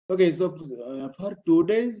Okay, so for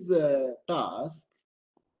today's task,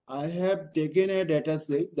 I have taken a data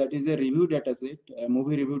set that is a review data set, a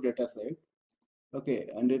movie review data set. Okay,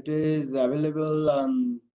 and it is available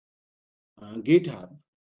on GitHub.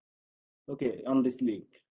 Okay, on this link.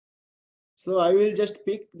 So I will just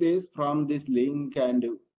pick this from this link and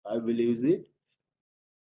I will use it.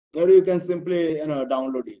 Or you can simply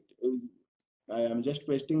download it. I am just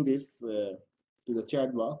pasting this to the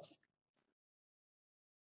chat box.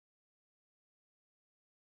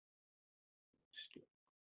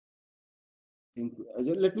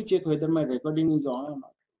 Let me check whether my recording is on or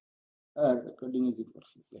not. Recording is in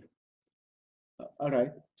process. All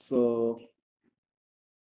right. So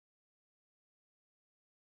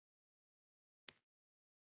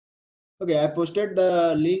okay, I posted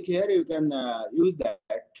the link here. You can use that.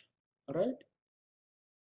 All right.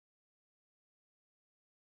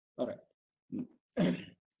 All right.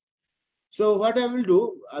 So what I will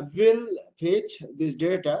do, I will fetch this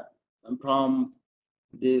data from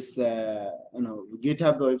this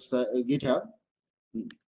GitHub website, GitHub.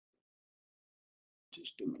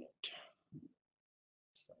 Just a minute.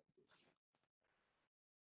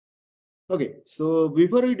 Okay, so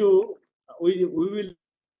before we do, we will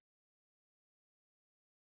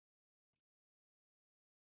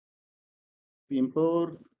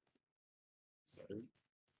import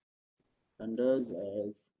pandas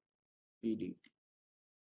as PD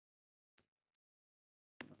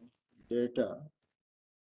data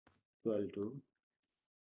equal to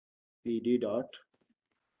PD dot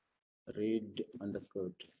read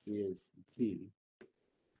underscore CSV.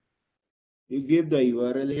 You give the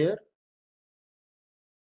URL here.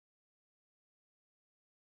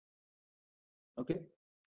 Okay,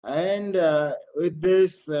 and with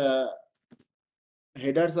this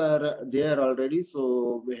headers are there already,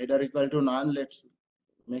 so header equal to none. Let's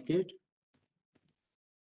make it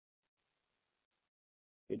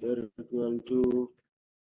header equal to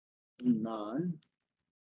none.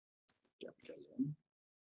 Capital N.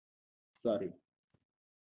 Sorry.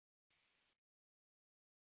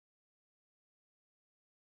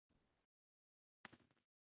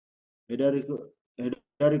 Header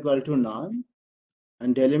equal to none.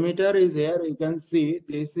 And delimiter is here. You can see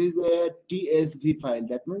this is a TSV file.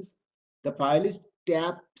 That means the file is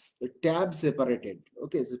tab separated.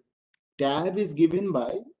 Okay, so tab is given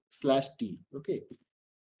by /t. Okay,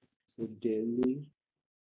 so delimiter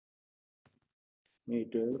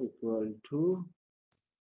equal to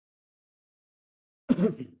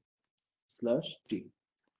 /t.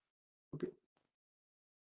 Okay.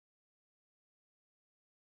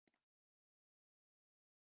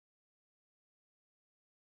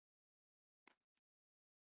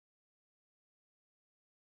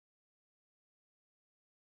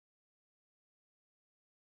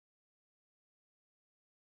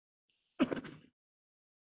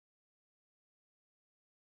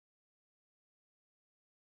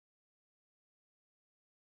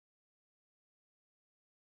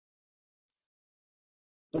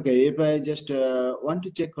 Okay, if I just want to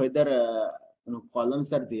check whether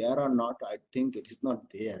columns are there or not, I think it is not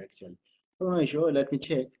there actually. So no issue. Let me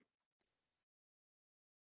check.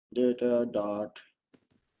 Data dot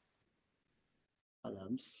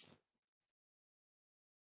columns.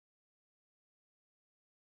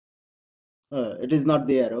 It is not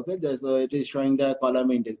there. Okay, so it is showing the column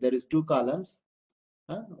index. There is two columns.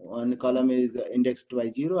 One column is indexed by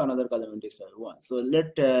 0, another column indexed by 1. So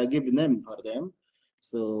let give name for them.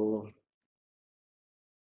 So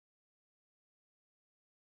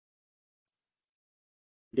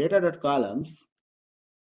data.columns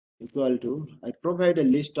equal to, I provide a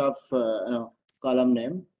list of column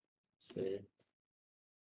name. Say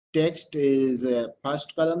text is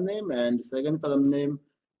first column name and second column name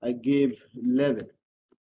I give level.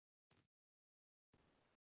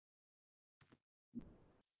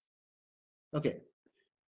 Okay.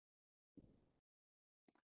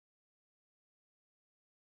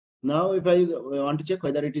 Now if I want to check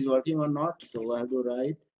whether it is working or not, so I have to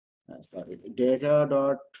write sorry, data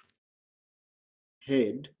dot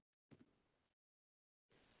head.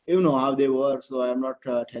 You know how they work, so I'm not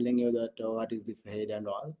telling you that what is this head and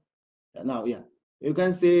all. Now, yeah, you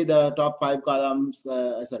can see the top 5 columns,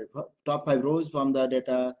 sorry, top 5 rows from the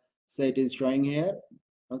data set is showing here.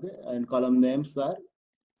 Okay, and column names are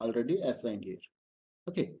already assigned here.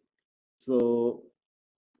 Okay, so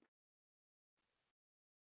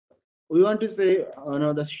we want to say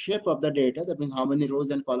the shape of the data. That means how many rows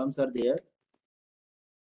and columns are there.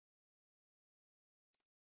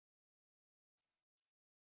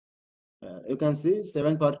 You can see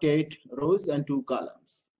 748 rows and 2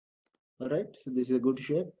 columns. All right, so this is a good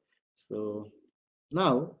shape. So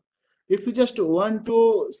now if you just want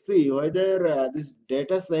to see whether this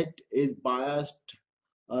data set is biased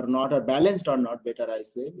or not, or balanced or not, better I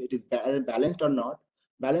say, it is balanced or not.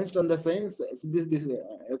 Balanced on the sense, this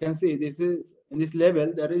you can see this is in this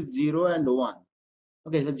level there is 0 and 1.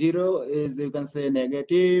 Okay, so 0 is, you can say,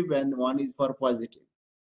 negative, and 1 is for positive.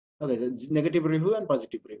 Okay, so negative review and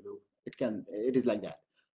positive review. It is like that.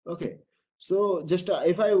 Okay, so just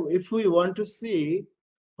if we want to see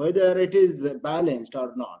whether it is balanced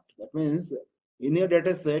or not, that means in your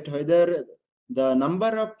data set whether the number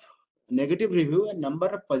of negative review and number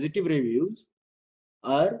of positive reviews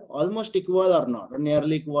are almost equal or not, or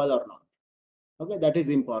nearly equal or not. Okay, that is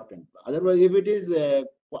important. Otherwise, if it is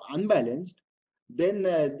unbalanced, then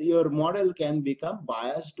your model can become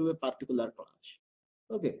biased to a particular class.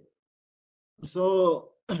 Okay, so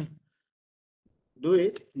do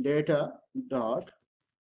it data dot,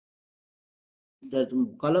 that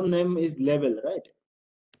column name is level, right?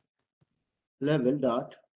 Level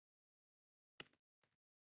dot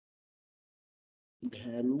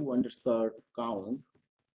value underscore count.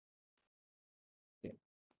 Okay.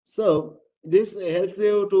 So this helps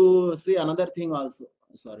you to see another thing also.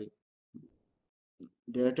 Sorry,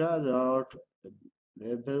 data dot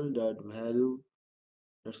level dot value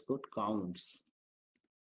underscore counts.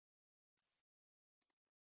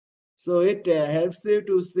 So it helps you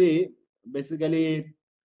to see basically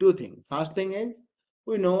two things. First thing is,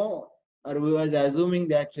 we know, or we was assuming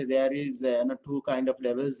that there is two kind of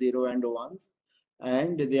levels, 0 and 1s,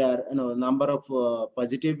 and they are number of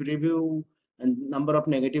positive review and number of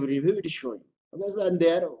negative review it is showing. Okay, so, and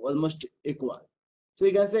they are almost equal. So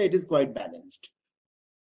we can say it is quite balanced.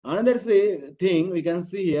 Another thing we can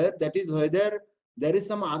see here, that is whether there is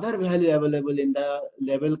some other value available in the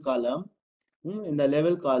level column,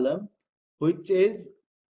 which is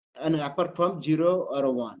apart from 0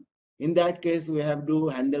 or 1. In that case, we have to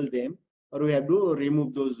handle them, or we have to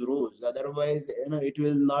remove those rows. Otherwise, it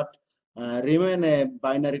will not remain a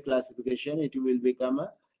binary classification. It will become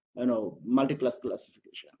a multi-class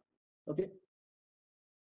classification. Okay.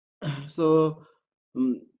 So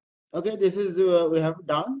okay, this is we have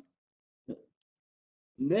done.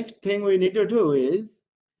 Next thing we need to do is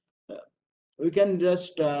we can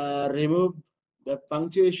just remove the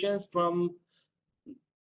punctuations from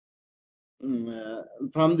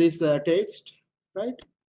this text, right?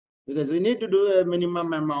 Because we need to do a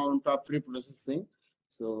minimum amount of preprocessing.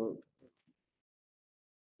 So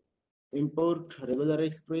import regular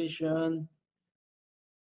expression,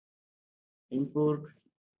 import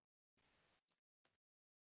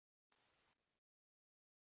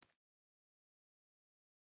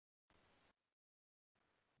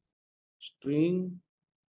string.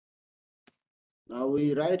 Now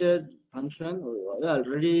we write a function. We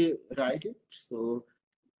already write it, so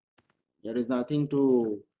there is nothing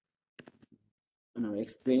to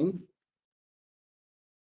explain.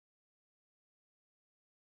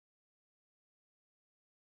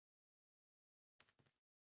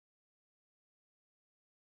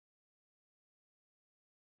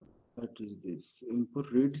 What is this?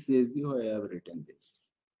 Input read CSV. Why I have written this?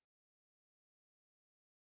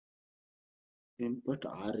 Input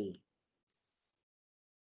RE.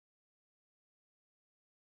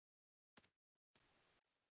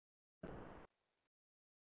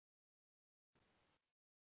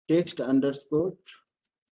 Text underscore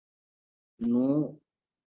no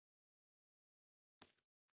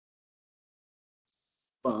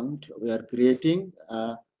punct. We are creating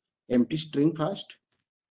a empty string first.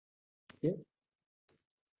 Okay.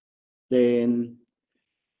 Then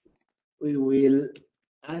we will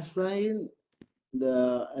assign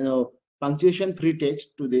the punctuation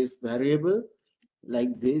pretext to this variable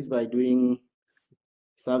like this by doing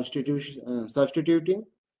substituting.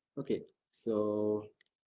 Okay, so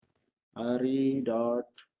re dot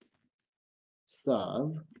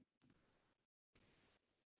sub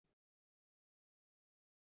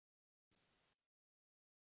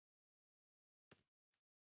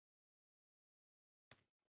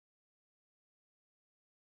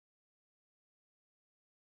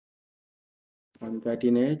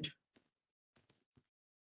concatenate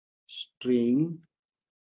string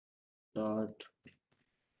dot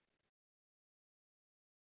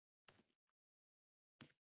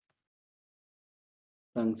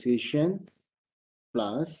punctuation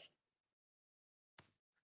plus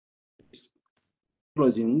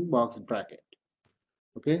closing box bracket.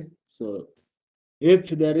 Okay, so if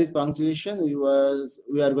there is punctuation,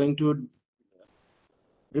 we are going to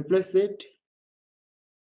replace it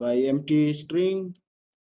by empty string,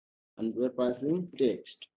 and we're passing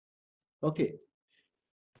text. Okay,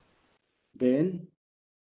 then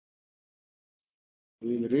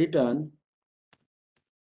we will return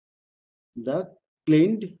the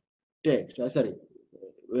cleaned text. Sorry,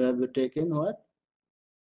 we have taken what?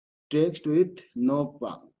 Text with no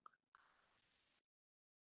punc.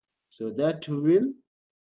 So that will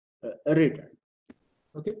return.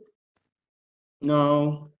 Okay.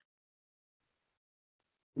 Now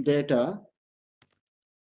data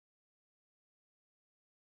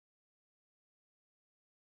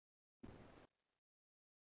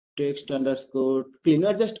text underscore clean. We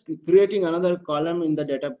are just creating another column in the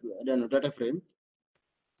data frame.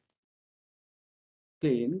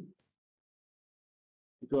 Clean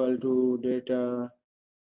equal to data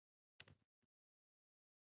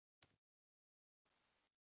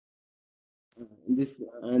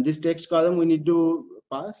this text column we need to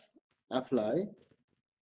pass apply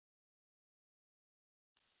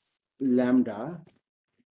lambda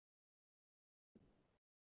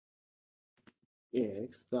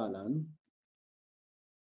x column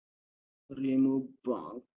remove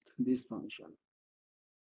punc this function.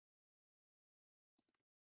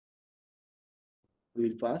 We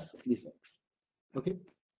will pass this x. Okay,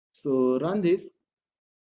 so run this.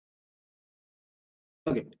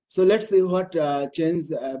 Okay, so let's see what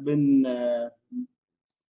changes have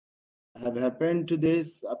happened to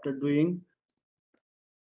this after doing.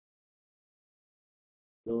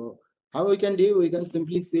 So how we can do? We can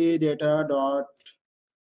simply say data dot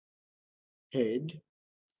head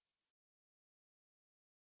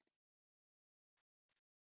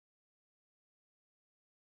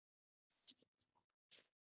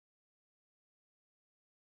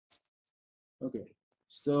okay.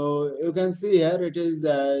 So you can see here it is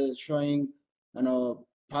showing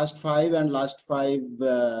first 5 and last 5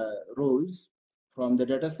 rows from the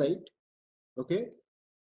data site. Okay,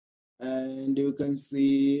 and you can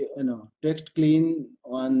see text clean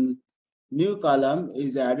on new column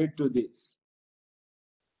is added to this.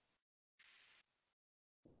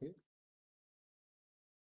 Okay.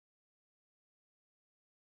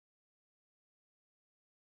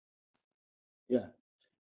 Yeah,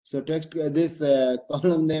 so text this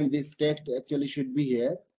column name, this text actually should be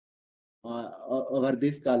here over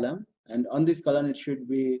this column, and on this column it should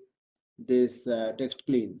be this text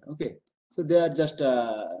clean. Okay, so they are just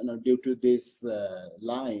due to this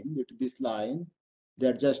line they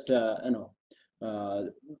are just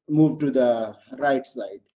moved to the right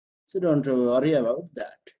side, so don't worry about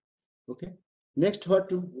that. Okay, next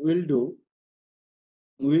what we'll do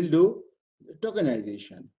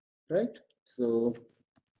tokenization, right? So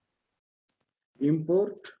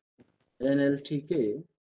import NLTK,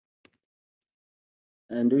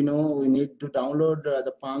 and we know we need to download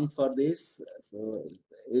the punc for this. So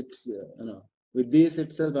it's with this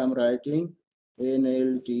itself I'm writing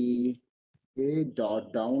NLTK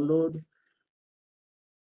dot download.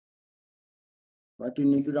 What you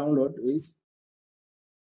need to download is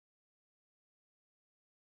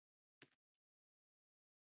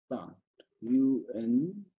punct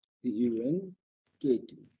UNKT.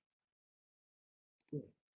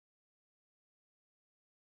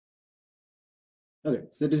 Okay,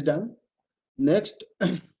 so it is done. Next,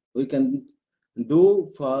 we can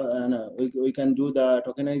do for we can do the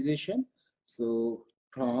tokenization. So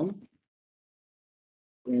from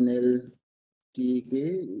NLTK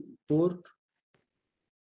port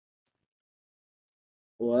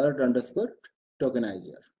word underscore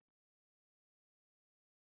tokenizer.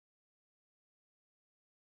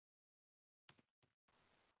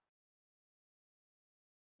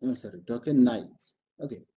 Oh, sorry, tokenize.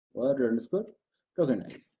 Okay, word underscore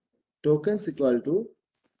tokenize. Tokens equal to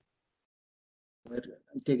we're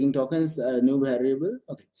taking tokens new variable.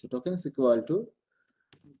 Okay, so tokens equal to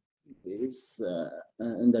this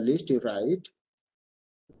in the list you write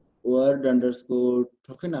word underscore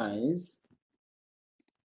tokenize.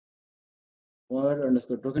 Word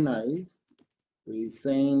underscore tokenize. We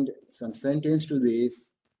send some sentence to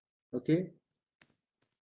this. Okay,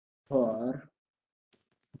 for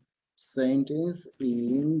sentence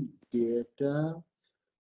in data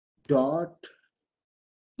dot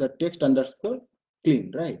the text underscore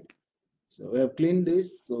clean, right? So we have cleaned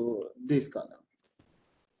this, so this column.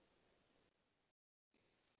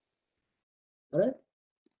 All right.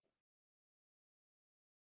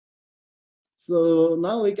 So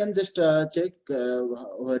now we can just check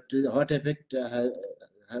what effect the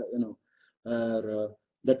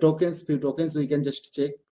tokens, few tokens we can just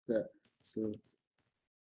check. So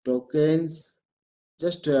tokens,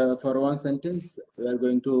 just for one sentence we are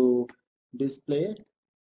going to display.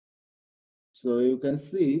 So you can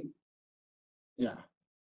see, yeah,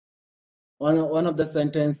 one of the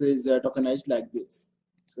sentence is tokenized like this.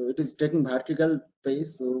 So it is taking vertical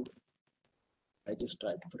pace. So I just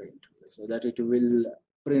type print so that it will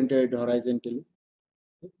print it horizontally.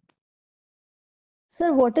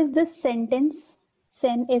 Sir, what is this sentence?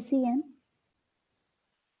 SEN?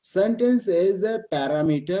 Sentence is a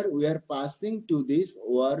parameter we are passing to this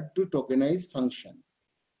word to tokenize function.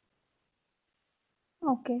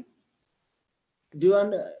 Okay. Do you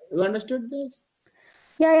understood this?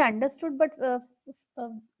 Yeah, I understood, but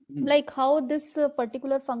like how this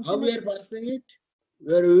particular How function we are is passing it?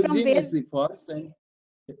 We are from using where? SE for send.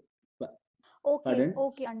 Okay, Pardon?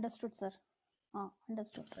 okay, understood, sir.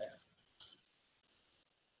 Understood.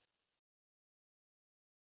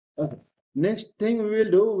 Okay. Next thing we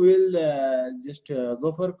will do, we'll just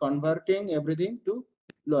go for converting everything to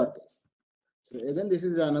lowercase. So again, this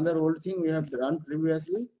is another old thing we have done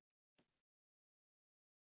previously.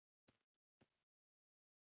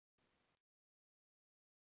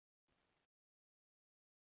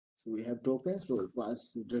 So we have tokens, so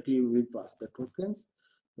pass directly we will pass the tokens.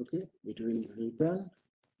 Okay, it will return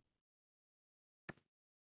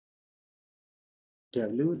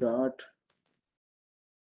w dot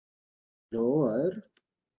lower.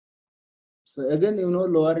 So again,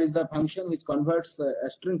 lower is the function which converts a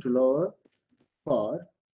string to lower for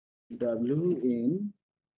w in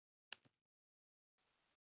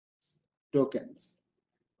tokens.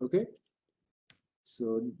 Okay,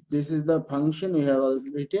 so this is the function we have already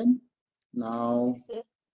written. Now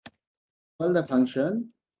call the function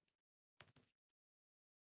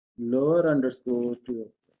lower underscore to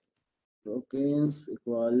tokens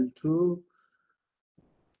equal to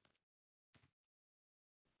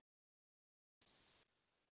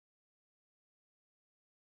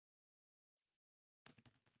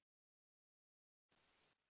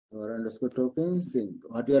lower underscore tokens. In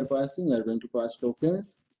what we are passing, we are going to pass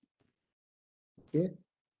tokens. Okay,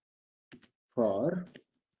 for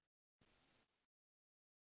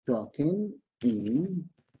token in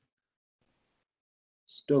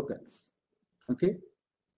tokens. Okay,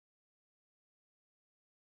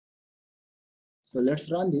 so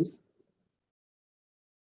let's run this.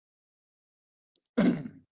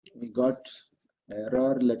 We got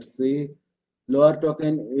error. Let's say lower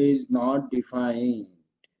token is not defined.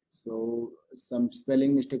 So some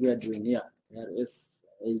spelling mistake we are doing. Yeah, here is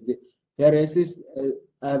the here S is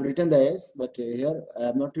I have written the S, but here I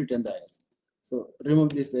have not written the S. So remove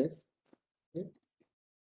this S. Okay.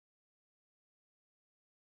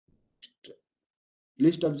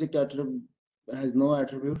 List object attribute has no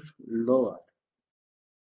attribute lower.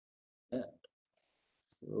 Yeah.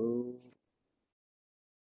 So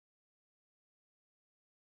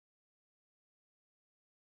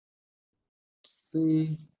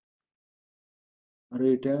see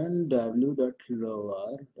return w dot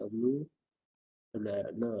lower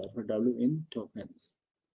lower for w in tokens.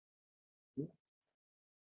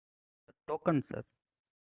 Tokens, sir.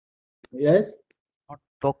 Yes. Not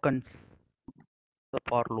tokens. The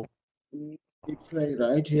for loop. If I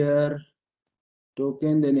write here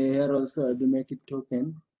token, then here also I have to make it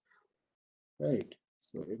token, right?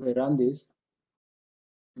 So if I run this,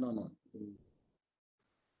 no.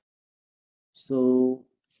 So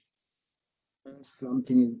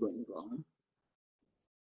something is going wrong.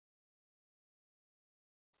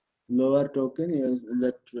 Lower token is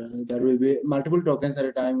that there will be multiple tokens at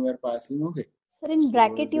a time we are passing. Okay. Sir, in So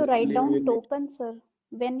bracket you write generally down we'll token, sir,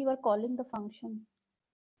 when you are calling the function.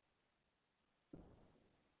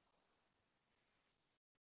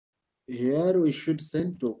 here we should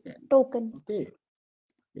send token. Token. Okay.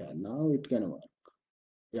 Yeah, now it can work.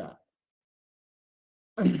 Yeah.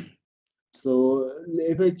 So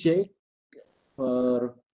if I check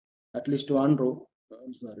for at least one row,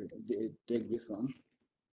 I'm sorry, take this one.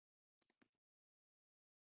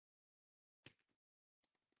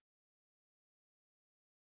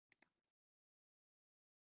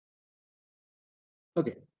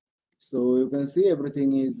 Okay, so you can see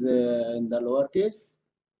everything is in the lowercase.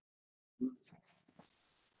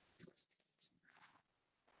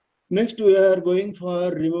 Next, we are going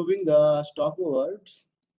for removing the stop words,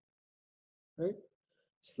 right?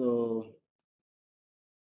 So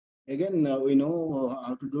again, we know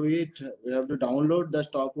how to do it. We have to download the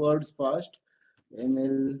stop words first.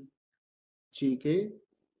 mlgk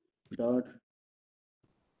dot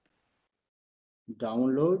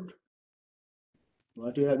download.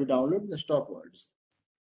 What you have to download? The stop words.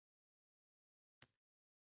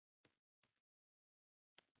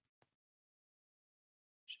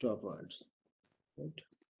 Stop words, right?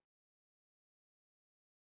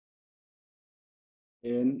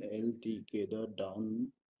 nltk dot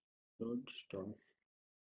download stop.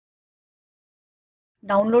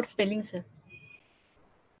 Download spelling, sir.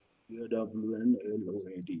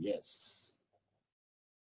 WNLOAD, yes.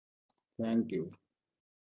 Thank you.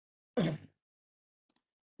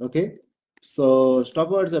 Okay, so stop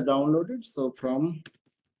words are downloaded. So from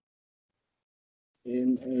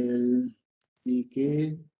nltk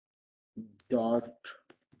dot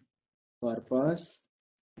purpose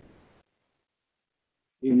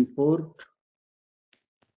import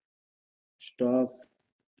stop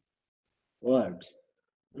words,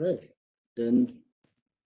 right? Then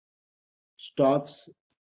stops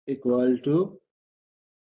equal to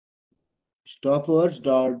stop words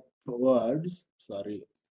dot words. Sorry,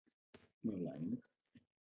 no line.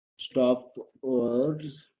 Stop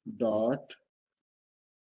words dot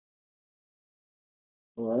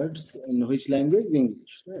words in which language?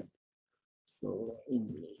 English, right? So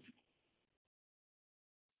English.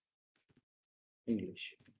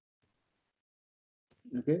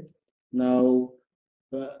 Okay. Now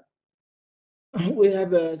we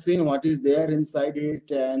have seen what is there inside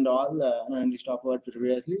it and all and stop word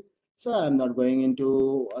previously. So I'm not going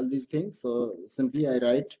into all these things. So simply I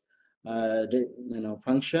write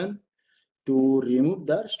function to remove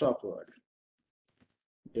the stop word.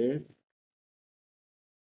 Def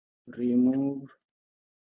remove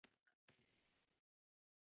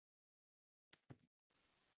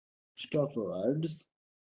stop words.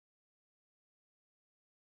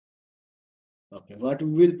 Okay, what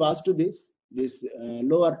we will pass to this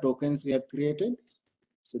lower tokens we have created.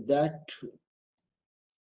 So that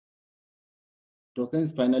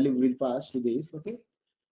tokens finally will pass to this. Okay.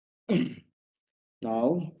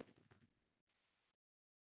 Now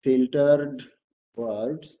filtered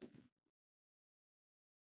words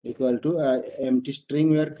equal to empty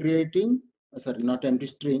string we are creating. Sorry, not empty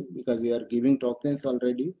string because we are giving tokens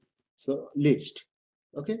already. So list.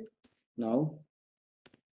 Okay. Now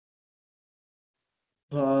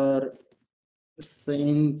for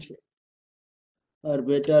saint, or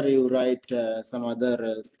better you write some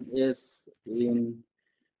other s in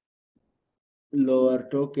lower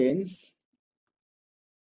tokens.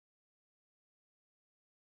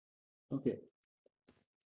 Okay.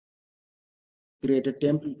 Create a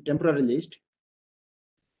temporary list.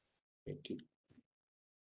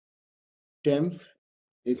 Temp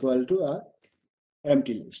equal to a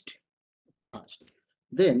empty list.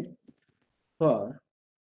 Then for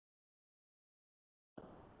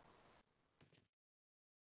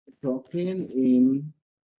token in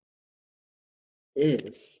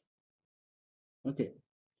S. Okay.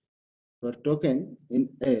 For token in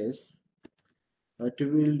S, what we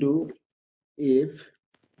will do if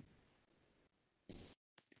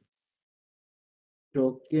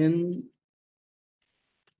token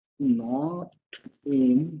not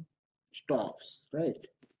in stops, right?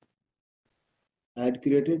 I had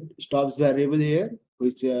created stops variable here,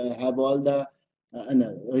 which have all the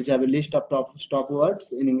no, which have a list of stop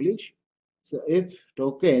words in English. So if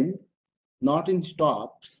token not in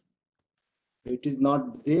stops, it is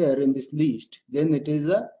not there in this list, then it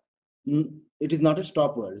is not a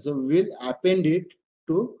stop word. So we will append it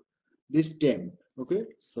to this temp. Okay,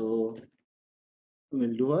 so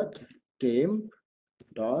we'll do what? Temp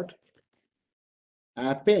dot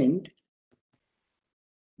append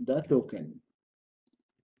the token.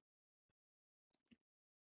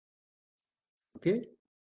 Okay,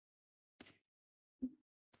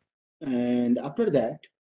 and after that,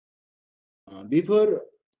 before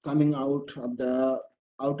coming out of the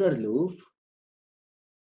outer loop,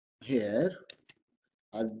 here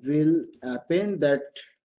I will append that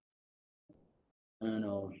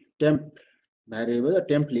temp variable, a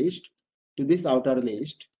temp list to this outer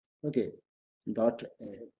list. Okay, dot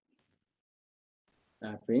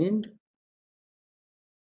append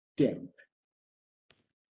temp.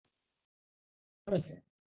 Okay,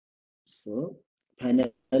 so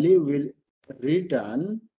finally we'll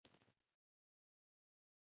return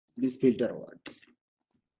this filter words.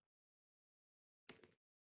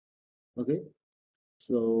 Okay,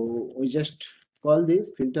 so we just call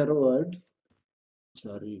these filter words.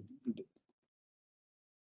 Sorry.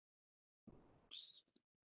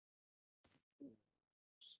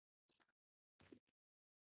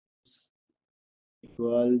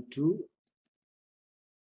 Equal to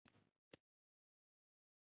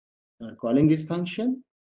calling this function,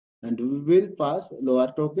 and we will pass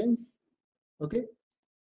lower tokens. Okay,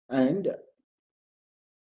 and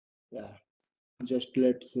yeah, just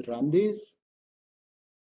let's run this.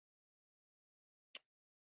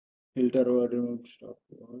 Filter word, remove stop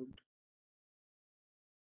word.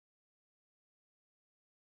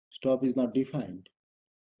 Stop is not defined.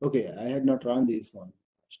 Okay, I had not run this one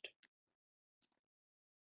first.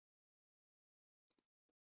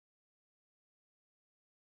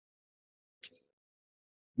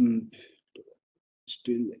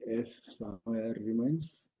 still F somewhere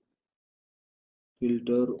remains.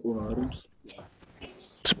 Filter words.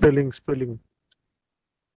 Spelling.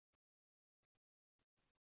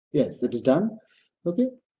 Yes, it is done. Okay,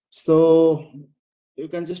 so you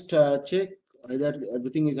can just check whether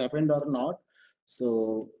everything is happened or not.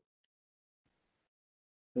 So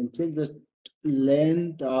you can check the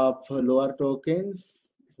length of lower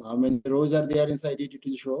tokens. So how many rows are there inside it? It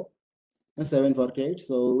will show 748.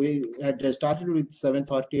 So we had started with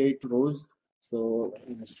 748 rows. So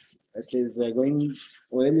it is going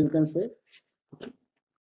well, you can say.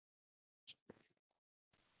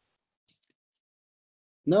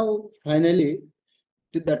 Now, finally,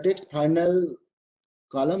 to the text final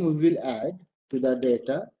column, we will add to the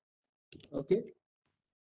data. Okay.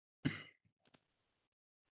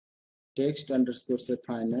 Text underscore set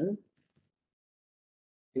final.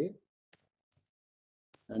 Okay.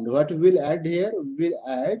 And what we will add here, we will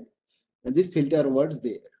add this filter words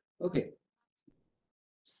there. Okay.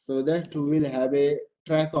 So that we will have a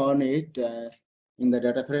track on it in the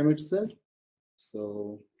data frame itself.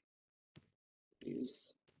 So it is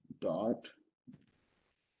dot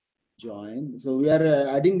join. So we are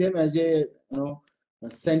adding them as a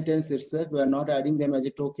a sentence itself. We are not adding them as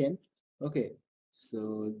a token. Okay.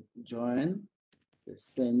 So join the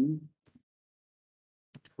send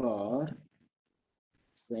for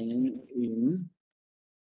sign in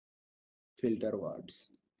filter words.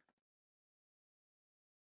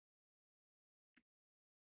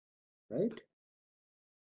 Right?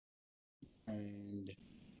 And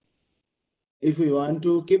if we want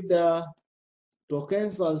to keep the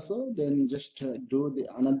tokens also, then just do the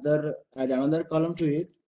add another column to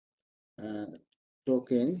it.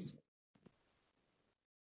 Tokens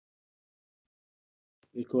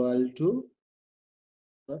equal to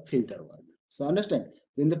the filter word. So understand,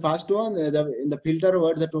 in the first one, in the filter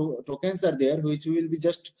word, the tokens are there, which will be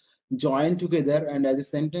just joined together, and as a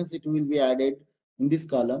sentence, it will be added in this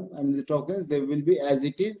column, and the tokens, they will be as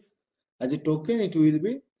it is, as a token, it will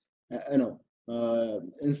be,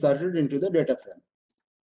 inserted into the data frame.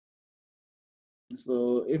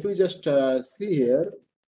 So if we just see here,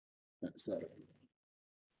 sorry,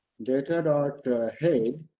 data dot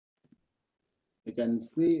head, you can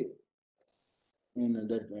see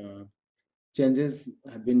that changes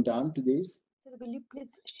have been done to this. Sir, will you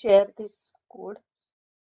please share this code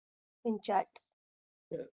in chat?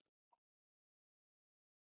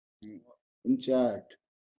 In chat.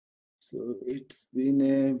 So it's been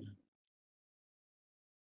a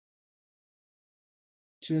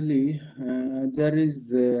actually there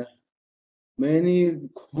is many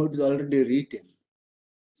codes already written,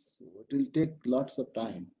 so it will take lots of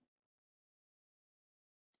time.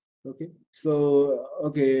 Okay, so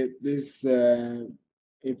okay, this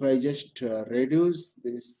if I just reduce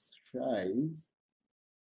this size,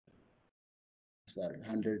 sorry,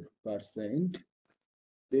 100%,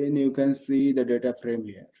 then you can see the data frame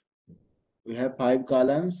here. We have 5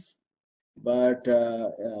 columns, but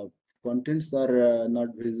contents are not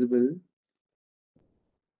visible.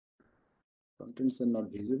 Contents are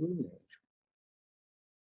not visible here.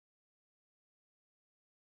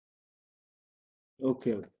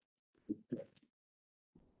 Okay.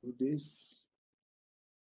 This,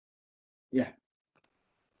 yeah.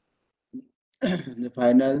 The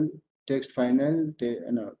final text, final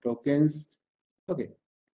tokens. Okay.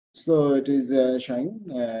 So it is showing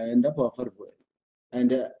in the buffer way.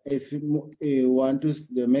 And if you want to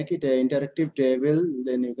make it an interactive table,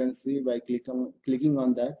 then you can see by clicking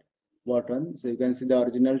on that button. So you can see the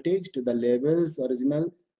original text, the labels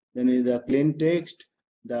original, then the plain text,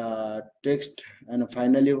 the text, and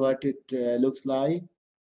finally what it looks like.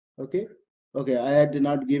 Okay. Okay, I had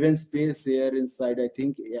not given space here inside, I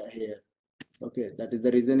think, yeah, here. Okay, that is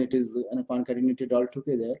the reason it is concatenated all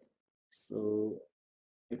together. So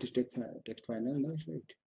it is text final,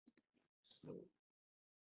 right? So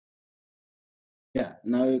yeah,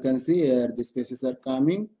 now you can see here the spaces are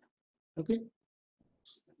coming. Okay,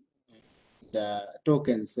 the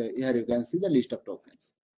tokens here you can see the list of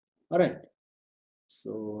tokens. All right.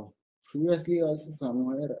 So previously also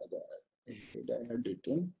somewhere I had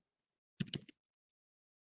written.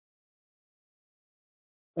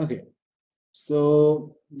 Okay,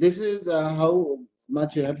 so this is how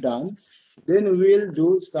much you have done. Then we will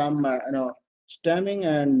do some stemming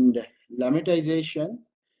and lemmatization.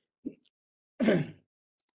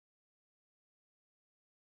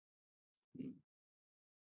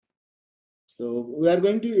 So we are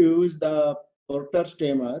going to use the Porter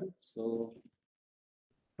stemmer. So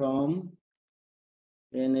from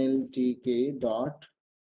NLTK dot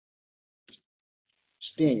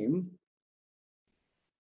stem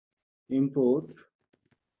import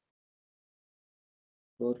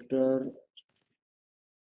Porter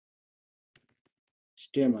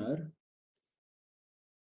stemmer.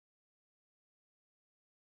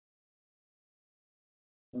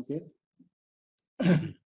 Okay.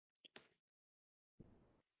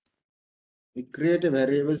 We create a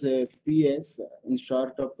variable say PS in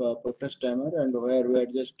short of Porter stemmer, and where we are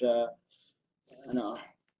just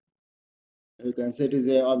you can say it is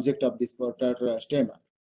a object of this Porter stemmer.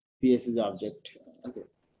 PS is the object. Okay.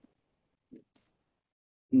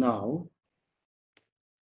 Now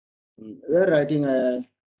we are writing a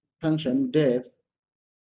function def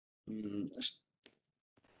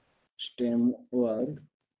stem word.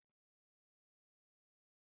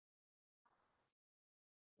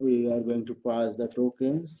 We are going to pass the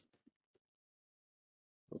tokens.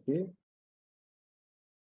 Okay.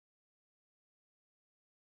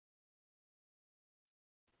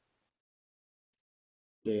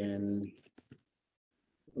 Then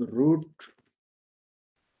root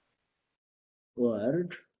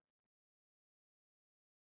word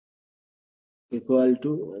equal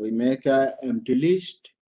to, we make a empty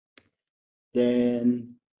list,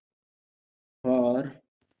 then for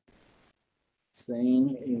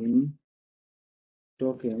saying in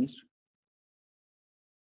tokens,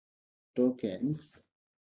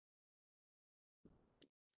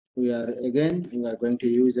 we are going to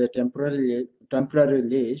use a temporary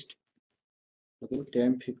list. Okay,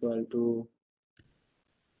 temp equal to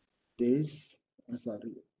this,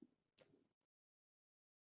 sorry.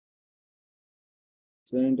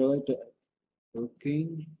 So into it,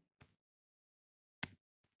 token.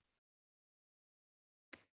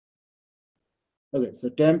 Okay, so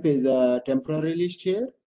temp is a temporary list here.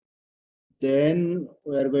 Then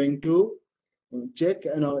we are going to check,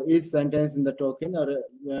 is sentence in the token, or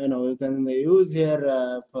you can use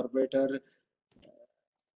here for better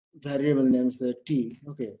variable names t.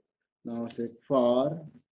 Okay, now say for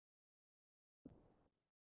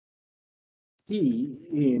t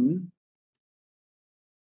in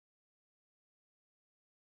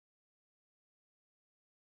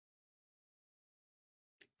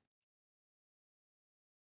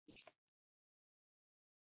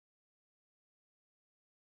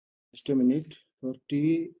just a minute, for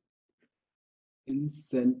t in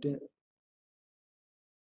sentence.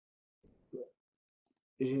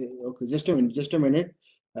 Okay, just a minute.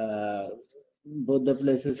 Both the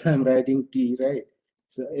places I'm writing t, right?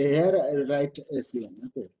 So here I write SCN.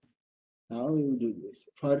 Okay, now we will do this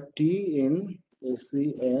for t in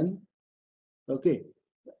SCN. Okay,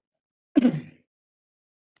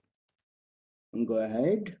 go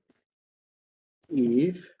ahead.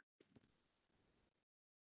 If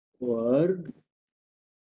word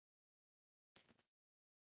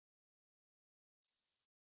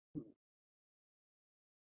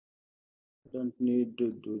don't need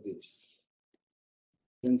to do this.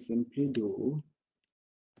 You can simply do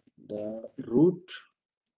the root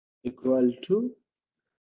equal to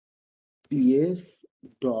ps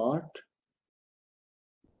dot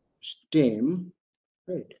stem,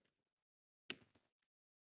 right?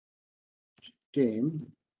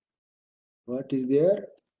 Stem, what is there?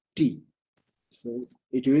 T. So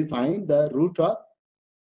it will find the root of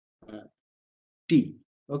t.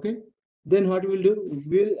 Okay. Then what we'll do?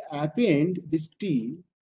 We'll append this t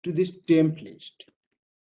to this temp list.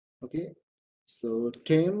 Okay. So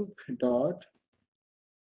temp dot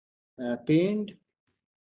append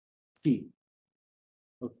t.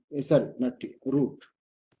 Okay, sorry, not t, root.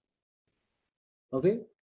 Okay.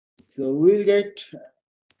 So we'll get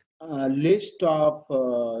a list of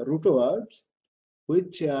root words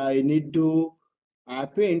which I need to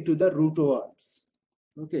append to the root words.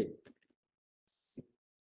 Okay.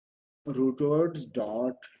 Root words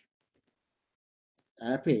dot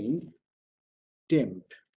append temp.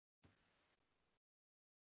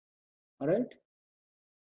 All right.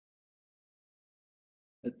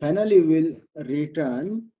 Finally, we'll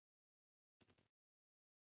return.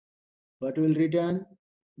 What will return?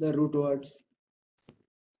 The root words.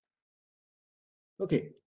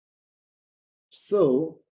 Okay.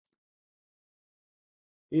 So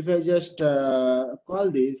if I just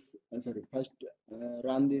call this, sorry, first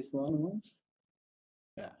run this one once.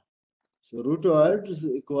 Yeah. So root words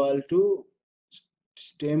equal to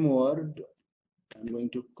stem word. I'm going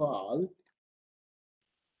to call.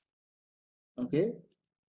 Okay.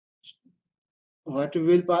 What we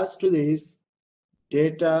will pass to this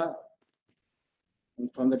data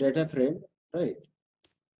from the data frame, right?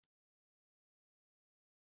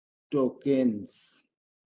 Tokens.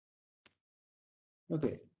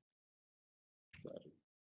 Okay. Sorry.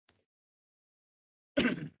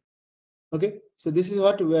 Okay. So this is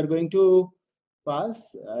what we are going to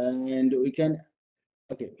pass, and we can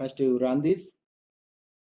Okay, first you run this.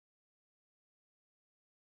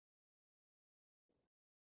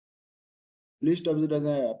 List object as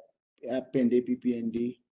a append, append.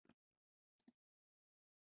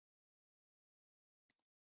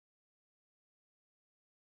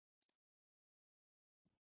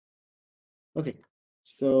 Okay,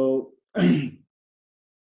 so this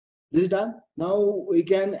is done. Now we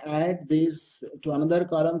can add this to another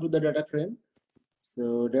column to the data frame.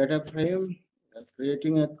 So data frame,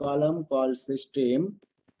 creating a column called system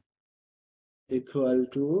equal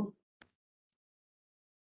to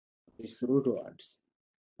this root words.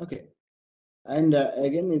 Okay, and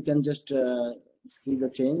again you can just see the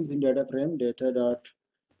change in data frame, data dot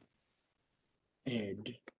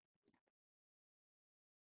head.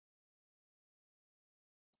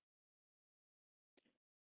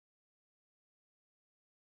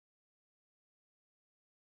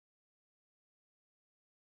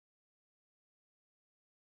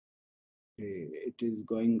 Okay, it is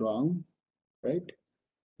going wrong, right?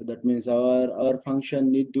 So that means our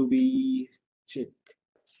function need to be checked.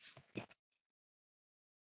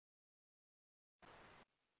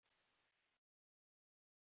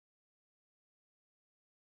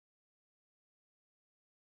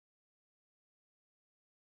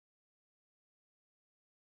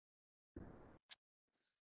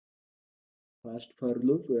 First for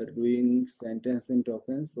loop, we are doing sentence and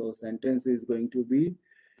tokens. So sentence is going to be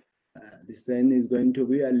this n is going to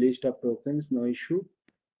be a list of tokens, no issue.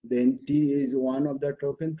 Then t is one of the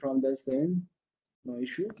token from the same, no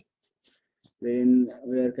issue. Then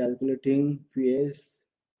we are calculating PS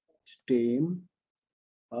stem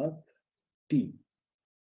of t,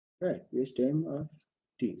 right? PS stem of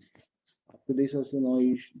t. After this also no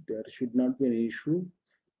issue. There should not be an issue.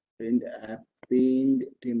 And append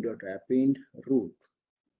team dot append root.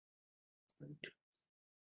 Right.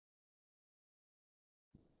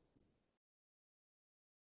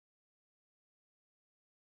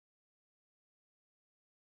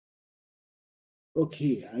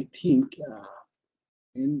 Okay, I think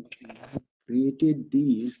when I have created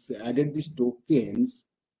these, added these tokens,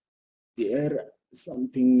 there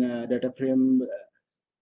something data frame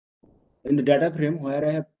in the data frame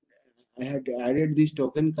where I had added this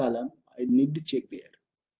token column. I need to check there.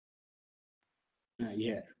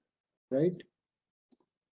 Yeah, right.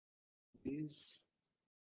 This.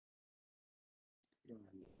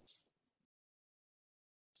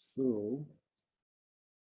 So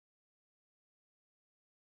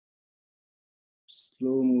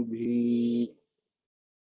slow moving.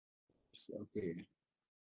 Okay.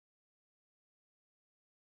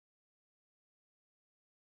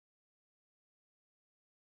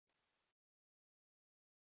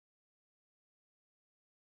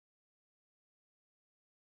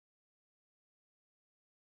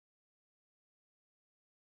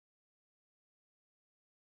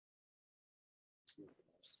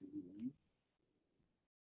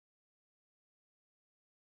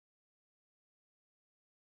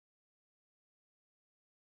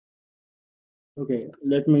 Okay,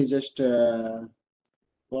 let me just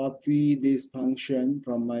copy this function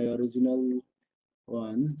from my original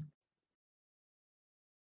one.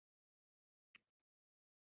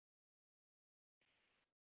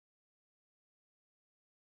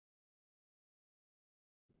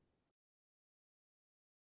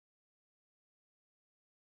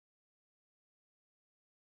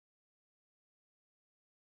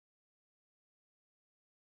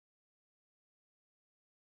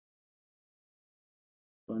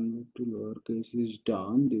 Convert to lowercase is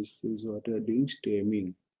done. This is what we are doing,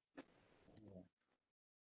 stemming.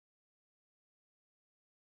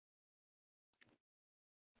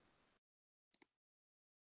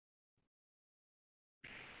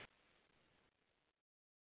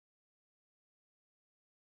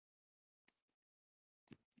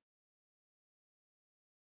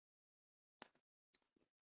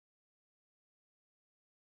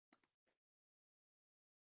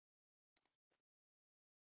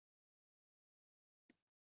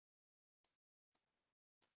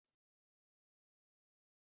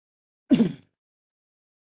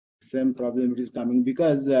 Same problem it is coming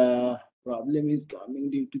because problem is coming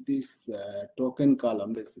due to this token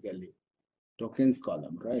column, basically tokens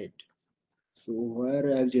column, right? So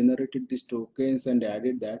where I have generated these tokens and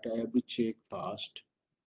added that, I have to check first.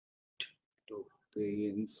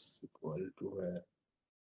 Tokens equal to where?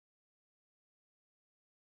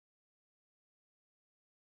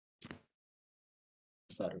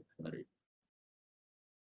 Sorry.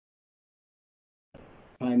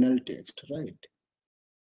 Final text, right?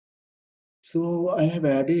 So I have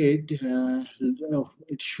added,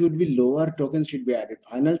 it should be lower tokens should be added.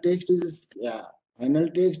 Final text is, yeah, Final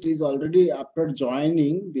text is already after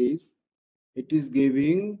joining this, it is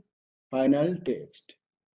giving final text,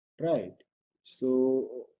 right?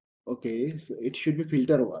 So, okay, so it should be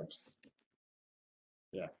filter words.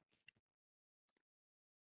 Yeah.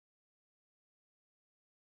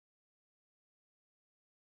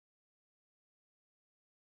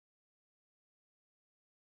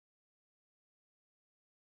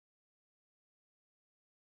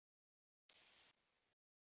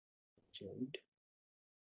 Child.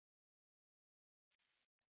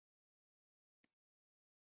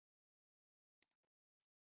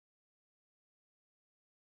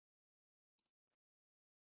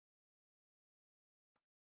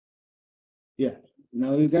 Yeah,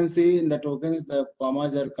 now you can see in the tokens the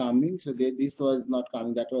commas are coming. So this was not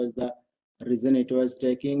coming. That was the reason it was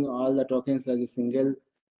taking all the tokens as a single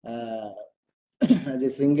as a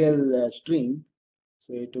single string.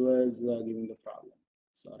 So it was giving the problem.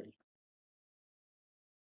 Sorry.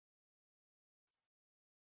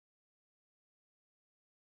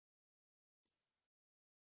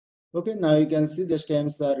 Okay, now you can see the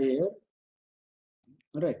stems are here.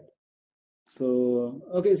 Right. So,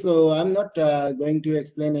 okay, so I'm not going to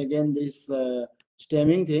explain again this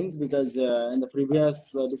stemming things because in the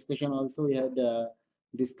previous discussion also we had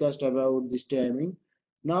discussed about the stemming.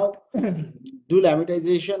 Now, do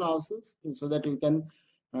lemmatization also so that we can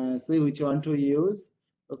see which one to use.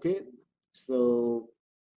 Okay, so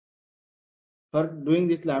for doing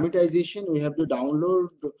this lemmatization, we have to download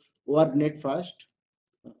WordNet first.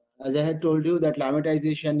 As I had told you that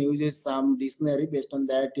lemmatization uses some dictionary based on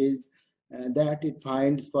that is that it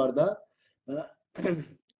finds for the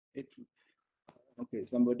it, okay,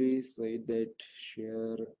 somebody said that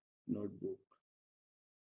share notebook.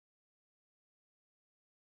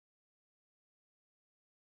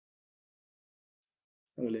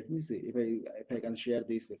 Oh, let me see if I can share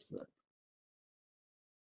this itself.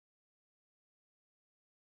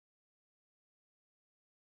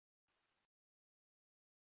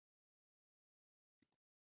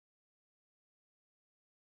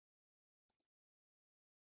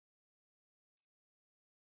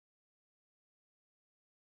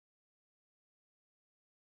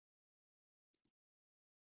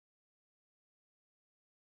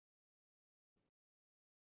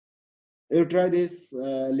 You try this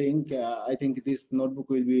link. I think this notebook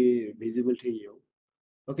will be visible to you.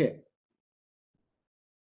 Okay.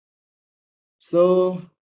 So,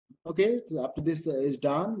 okay, so after this is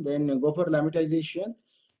done, then go for lemmatization.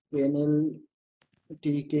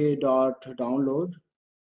 PNL-tk.download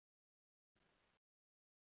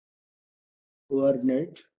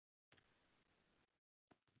WordNet.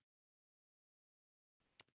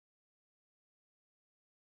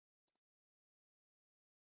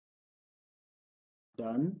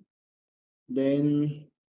 Done. Then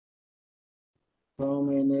from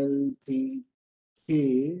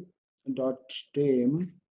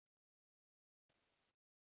nltk.stem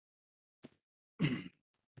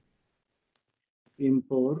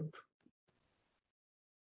import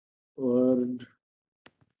WordNet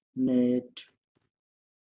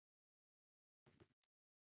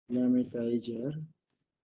lemmatizer.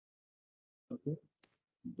 Okay.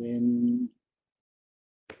 Then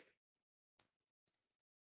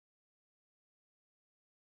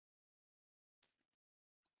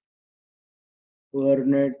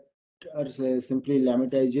WordNet or say simply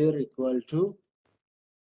lemmatizer equal to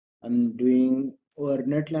I'm doing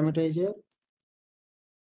WordNet lemmatizer.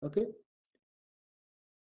 Okay.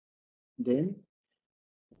 Then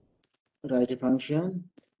write a function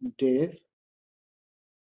def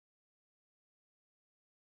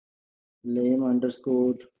lem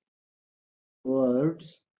underscore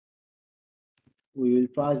words. We will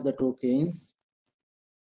pass the tokens.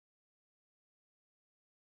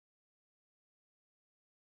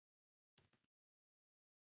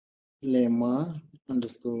 Lemma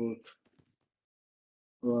underscore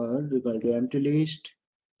word equal to empty list.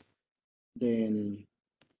 Then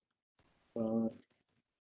so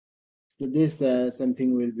this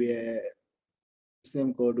something will be a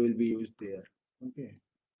same code will be used there. Okay.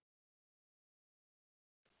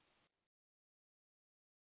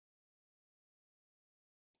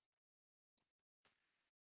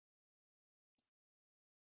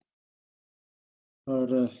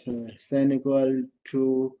 Or sen equal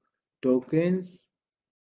to tokens.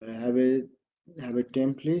 Have a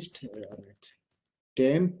temp list.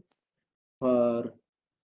 Temp for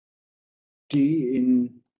t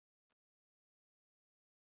in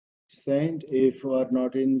send if or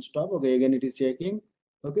not in stop. Okay, again it is checking.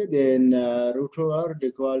 Okay, then root word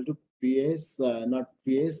equal to ps, not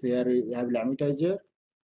ps. Here we have lemmatizer.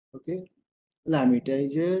 Okay,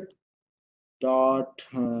 lemmatizer dot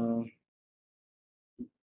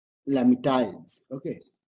lematiles. Okay,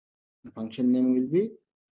 the function name will be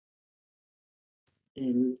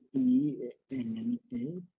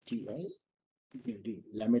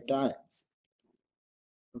lematiles.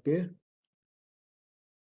 Okay,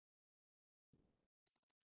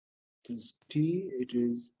 it is T. It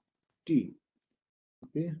is T.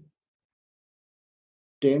 Okay,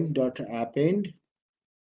 temp dot append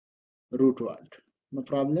root word. No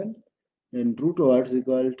problem. And root words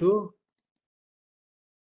equal to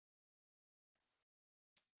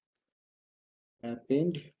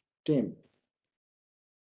append temp.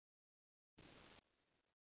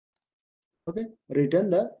 Okay, return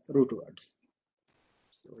the root words.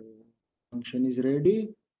 So function is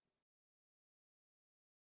ready.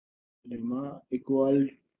 Lemma equal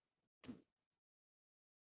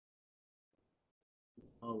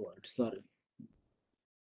word. Sorry,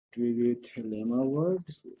 with lemma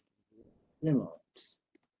words. Lemma words.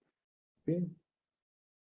 Okay.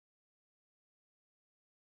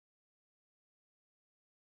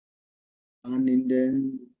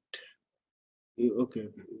 Unindent. Okay.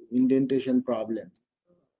 Indentation problem.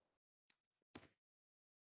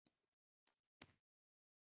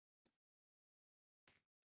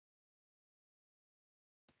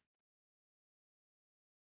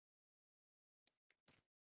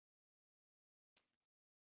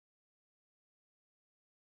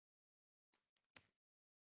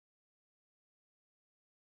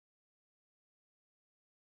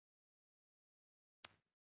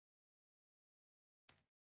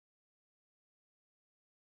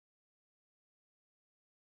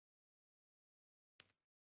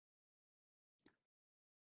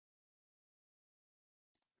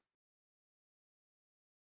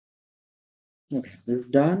 Okay, this is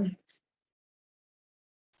done.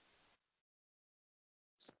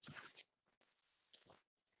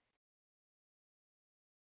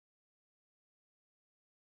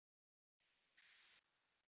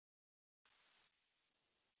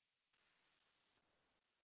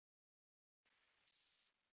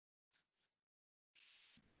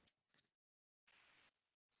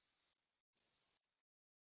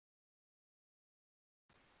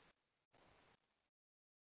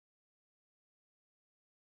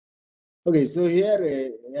 Okay, so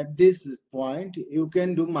here at this point, you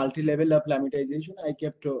can do multi-level of lemmatization. I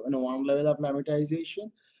kept one level of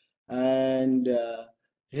lemmatization, and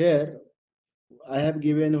here I have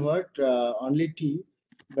given what only T,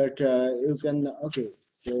 but you can okay.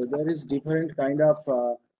 So there is different kind of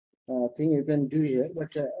thing you can do here,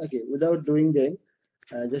 but okay, without doing them,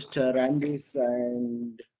 just run this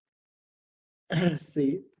and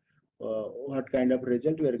see what kind of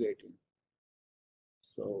result we are getting.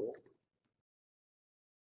 So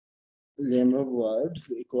lemma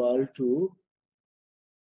words equal to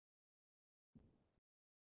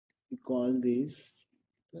call this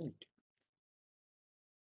right.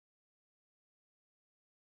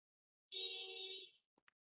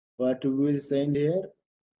 What we will send here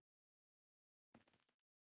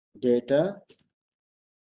data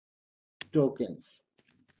tokens.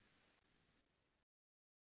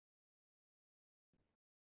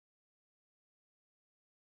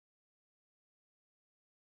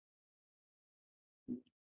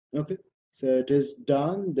 Okay, so it is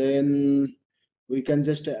done. Then we can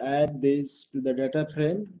just add this to the data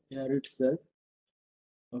frame here itself.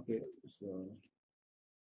 Okay, so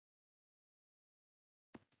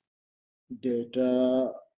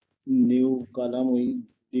data new column we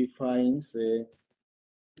define say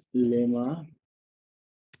lemma,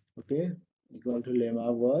 okay, equal to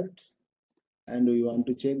lemma words, and we want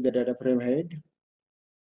to check the data frame head.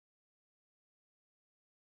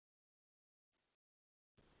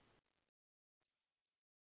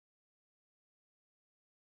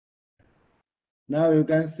 Now you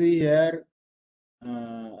can see here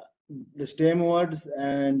the stem words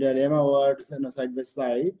and lemma words side by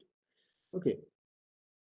side. Okay,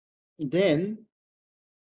 then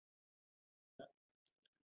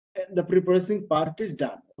the pre-processing part is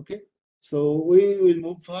done. Okay, so we will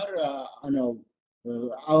move for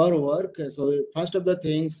our work. So first of the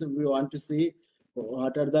things we want to see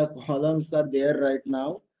what are the columns are there right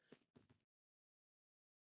now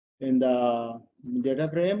in the data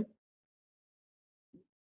frame.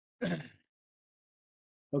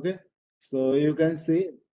 Okay, so you can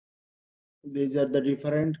see these are the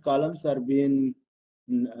different columns are being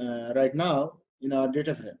right now in our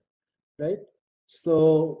data frame, right?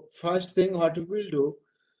 So first thing what we will do,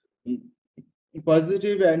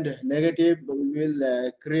 positive and negative, we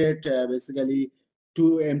will create basically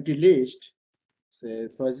two empty lists. Say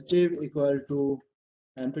positive equal to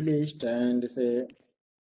empty list and say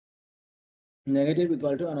negative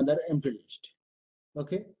equal to another empty list.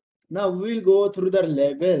 Okay. Now we will go through the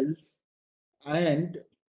levels and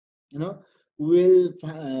we'll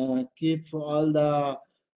keep all the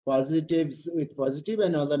positives with positive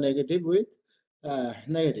and all the negative with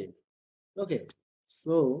negative. Okay.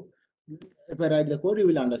 So if I write the code, you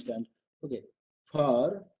will understand. Okay.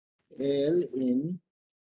 For L in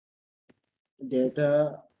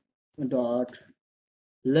data dot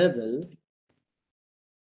level,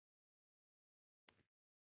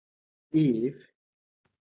 if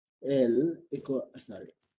L equals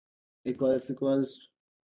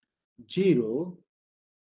 0.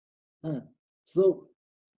 So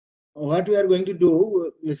what we are going to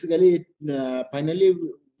do basically, finally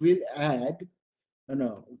we'll add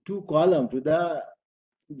two columns to the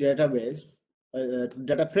database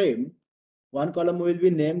data frame. One column will be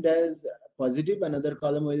named as positive, another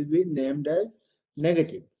column will be named as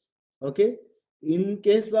negative. Okay. In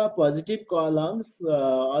case of positive columns,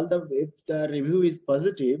 if the review is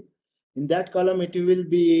positive, in that column it will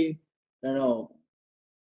be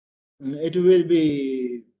it will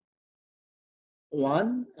be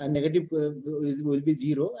 1 and negative will be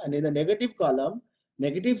 0, and in the negative column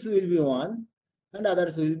negatives will be 1 and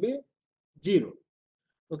others will be 0.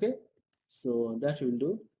 Okay, so that will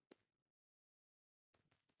do.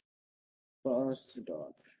 First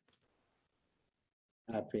dot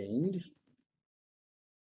append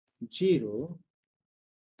 0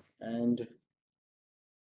 and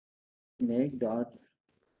make dot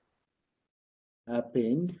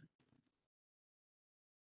append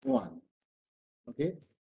 1. Okay,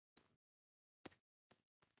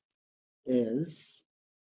 else,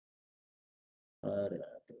 or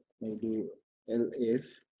maybe elif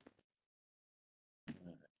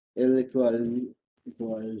L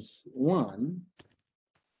equals 1,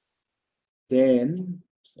 then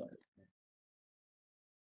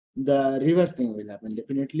the reverse thing will happen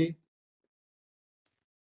definitely.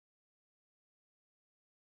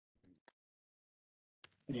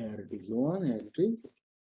 Here it is 1, here it is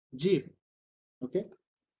 0. Okay,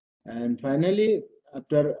 and finally,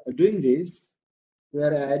 after doing this, we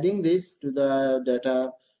are adding this to the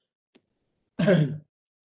data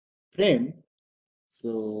frame.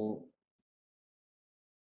 So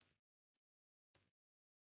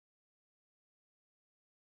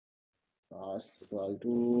pass equal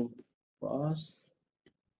to pass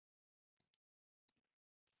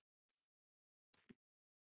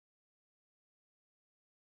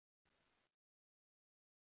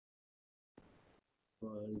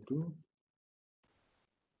equal to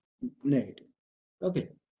negative. Okay,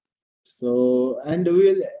 so and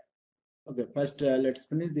we'll first let's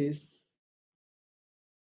finish this.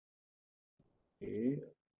 Okay,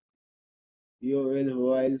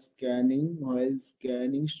 while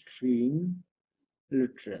scanning string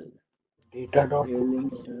literal Data dot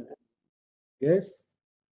yes.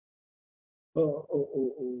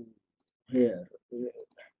 Here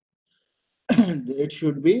it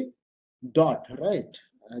should be dot, right?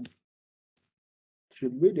 And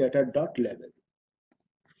should be data dot level.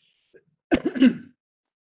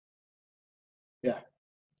 Yeah,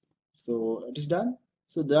 so it is done.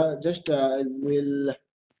 So the just will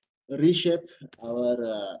reshape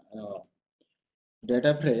our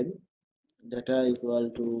data frame. Data equal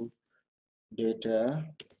to data,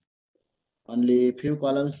 only few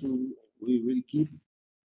columns we will keep,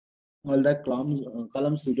 all the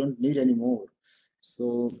columns we don't need anymore.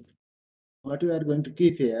 So what we are going to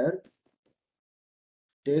keep here,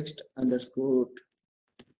 text underscore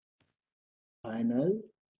final,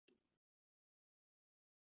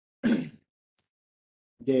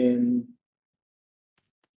 then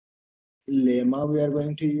lemma we are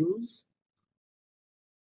going to use,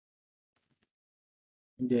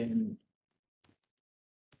 then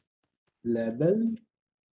label,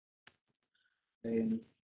 then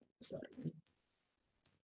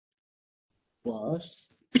was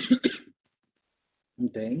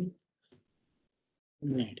then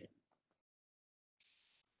made.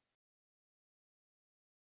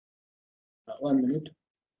 1 minute.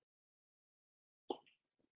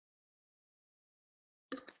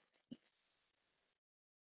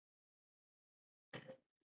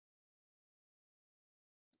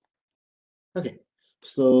 Okay,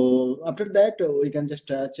 so after that we can just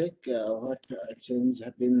check what changes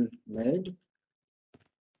have been made.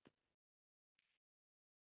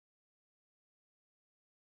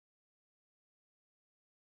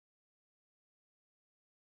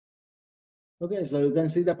 Okay, so you can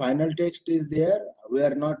see the final text is there. We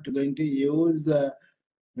are not going to use that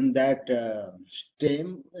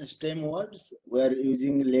stem words. We are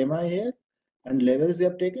using lemma here, and levels we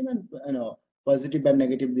have taken, and positive and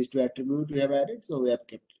negative, these two attributes we have added, so we have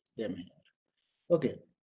kept them here. Okay.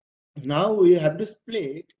 Now we have to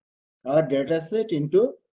split our data set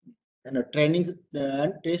into training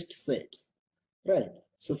and test sets, right?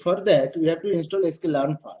 So for that, we have to install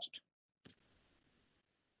sklearn first.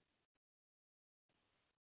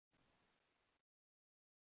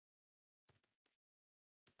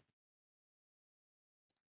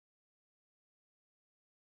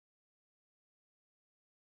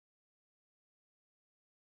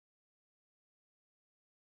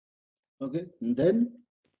 Okay, and then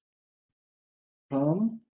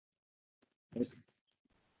from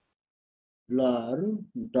learn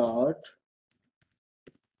dot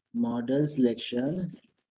model selection,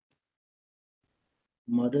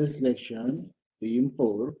 we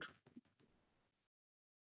import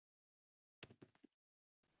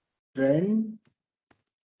trend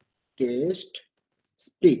test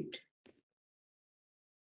split.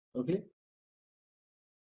 Okay,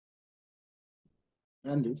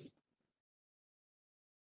 and this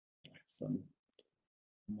some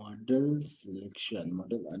model selection,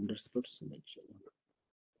 model underscore selection,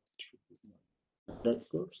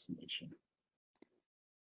 underscore selection.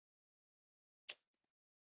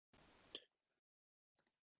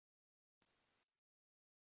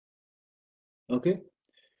 Okay,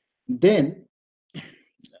 then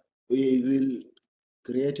we will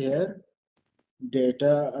create here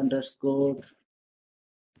data underscore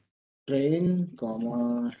train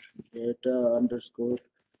comma data underscore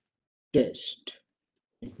test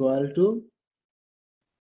equal to,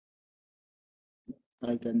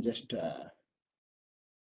 I can just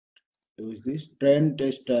use this trend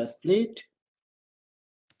test split.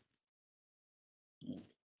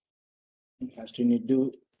 First you need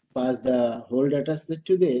to pass the whole data set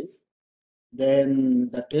to this, then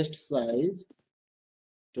the test size.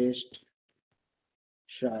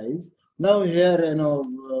 Now here,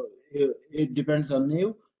 it depends on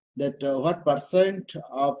you that what percent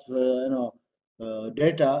of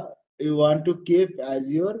data you want to keep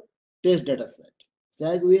as your test data set. So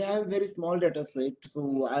as we have very small data set,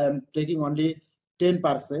 so I am taking only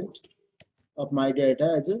 10% of my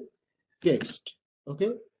data as a text.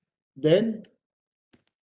 Okay, then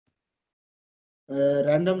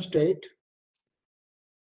random state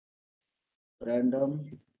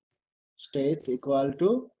equal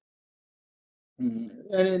to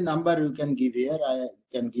any number you can give here. I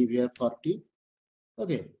can give here 40.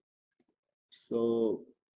 Okay, so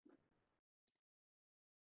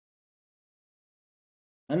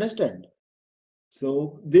understand.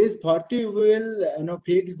 So this 40 will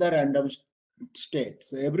fix the random state.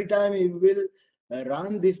 So every time you will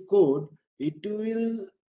run this code, it will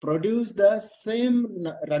produce the same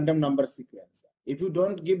random number sequence. If you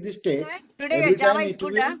don't give the state, today every Java time is it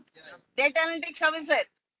good, will. huh? Data analytics officer.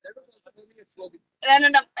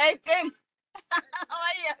 Random. Hey, Tim.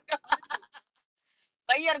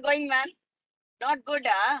 Why you are going, man? Not good,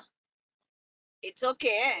 huh? It's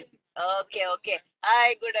okay. Okay.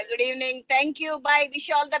 Hi, good evening. Thank you. Bye. Wish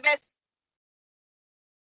you all the best.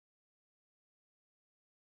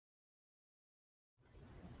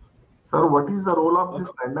 Sir, what is the role of this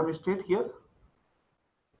random state here?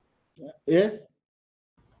 Yes.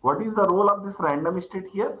 What is the role of this random state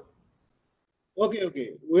here?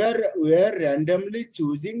 Okay. We are randomly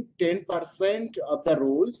choosing 10% of the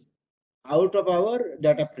rows out of our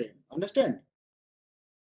data frame. Understand?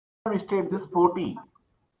 Random state this 40.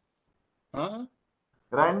 Huh?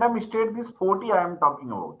 Random state this 40 I am talking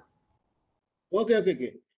about.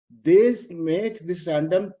 Okay. This makes this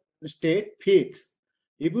random state fixed.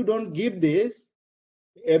 If you don't give this,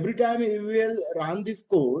 every time you will run this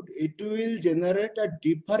code, it will generate a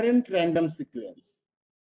different random sequence.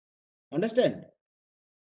 Understand?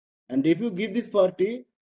 And if you give this 40,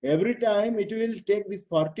 every time it will take this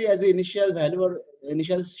 40 as the initial value or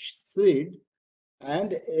initial seed,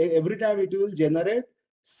 and every time it will generate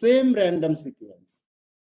same random sequence.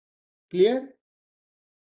 Clear?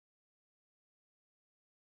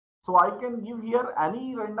 So I can give here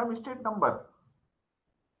any random state number.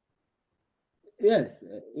 Yes,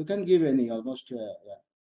 you can give any, almost, yeah.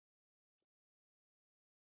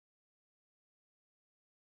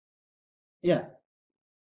 Yeah.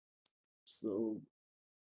 So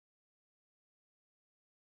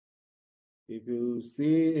if you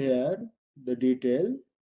see here the detail,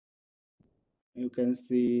 you can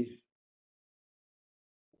see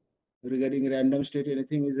regarding random state,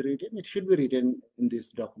 anything is written, it should be written in this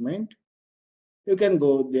document. You can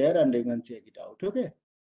go there and you can check it out. Okay.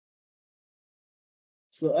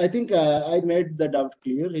 So I think I made the doubt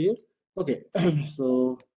clear here. Okay.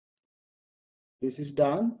 So this is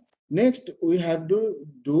done. Next, we have to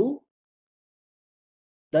do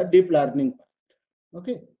the deep learning part.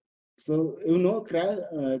 Okay. So, you know,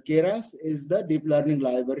 Keras is the deep learning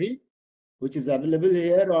library, which is available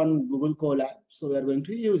here on Google Colab. So we are going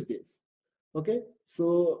to use this. Okay.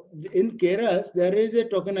 So in Keras, there is a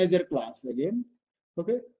tokenizer class again.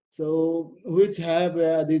 Okay. So which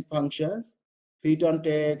have these functions: fit on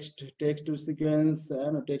text, text to sequence,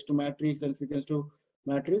 text to matrix, and sequence to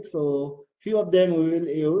matrix. So few of them we will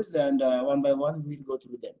use, and one by one we will go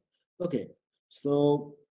through them. Okay.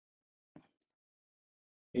 So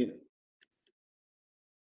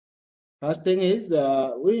first thing is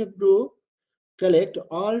we have to collect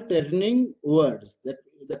all training words.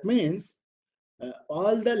 That means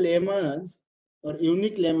all the lemmas or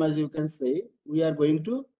unique lemmas, you can say, we are going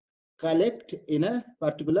to collect in a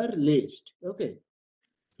particular list. Okay.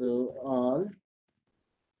 So all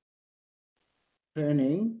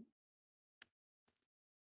training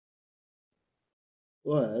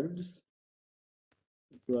words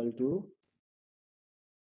equal to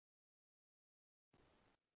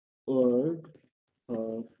word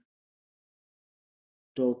or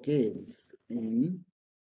tokens in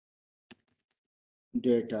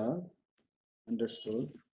data underscore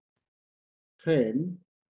train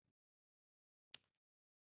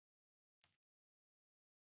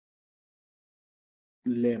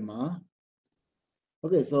lemma.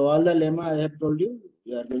 Okay, so all the lemma I have told you,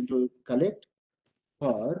 we are going to collect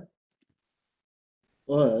for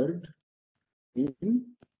word in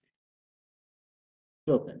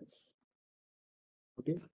tokens.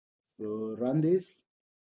 Okay, so run this.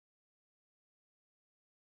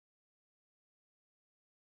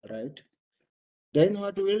 Right. Then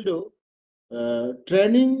what we will do,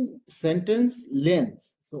 training sentence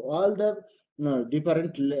lengths. So all the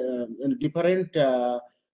different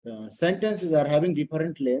sentences are having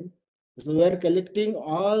different length. So we are collecting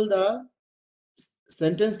all the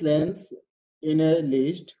sentence lengths in a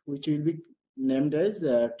list, which will be named as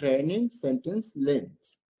training sentence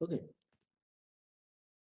lengths. Okay.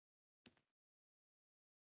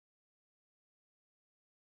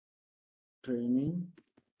 Training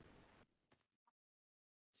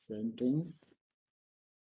sentence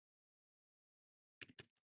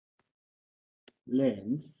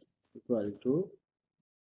lengths equal to,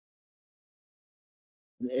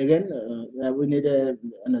 again we need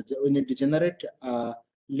to generate a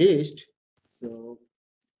list. So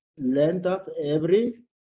length of every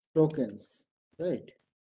tokens, right?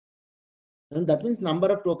 And that means number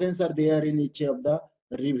of tokens are there in each of the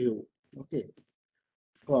review. Okay.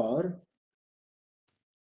 For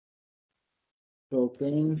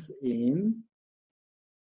tokens in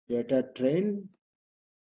data train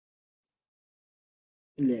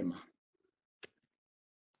lemma.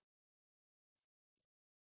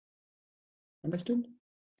 Understood?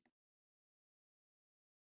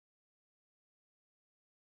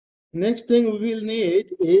 Next thing we will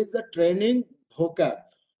need is the training vocab.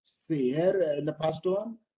 See here in the first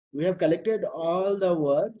one, we have collected all the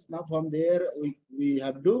words. Now from there, we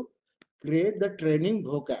have to create the training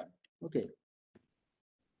vocab. Okay.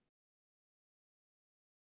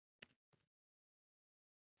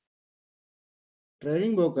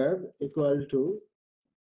 Training vocab equal to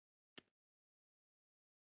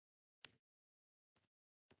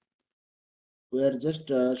we are just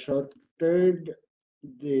shorted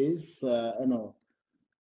this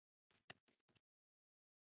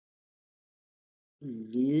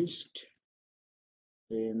list,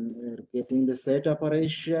 then we're getting the set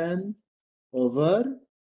operation over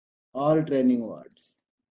all training words.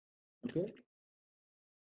 Okay,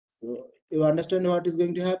 so you understand what is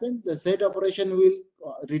going to happen. The set operation will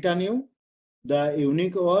return you the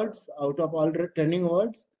unique words out of all training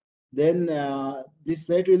words. Then this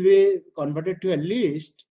set will be converted to a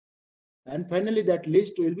list, and finally that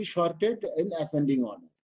list will be sorted in ascending order.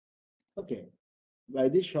 Okay, by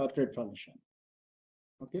this sorted function.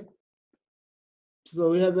 Okay,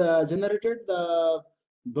 so we have generated the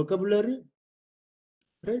vocabulary,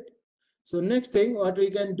 right? So next thing what we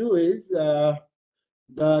can do is the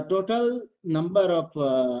total number of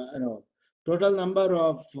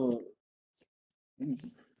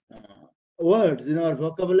words in our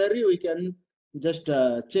vocabulary we can just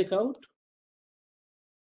check out.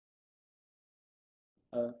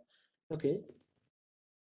 Okay,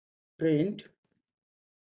 print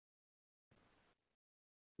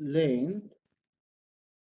length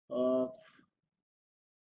of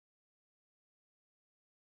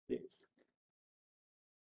this,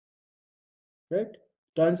 right?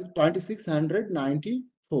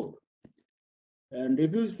 2694. And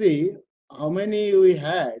if you see how many we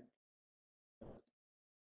had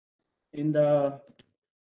in the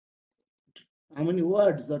how many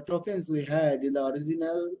words or tokens we had in the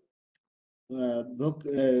original book,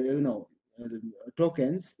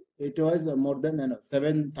 tokens. It was more than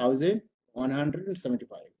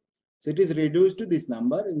 7,175. So it is reduced to this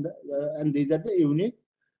number in the and these are the unique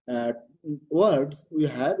words we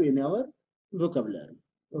have in our vocabulary.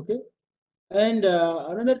 Okay, and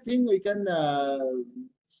another thing we can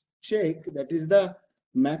check, that is the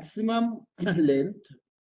maximum length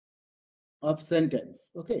of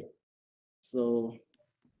sentence. Okay, so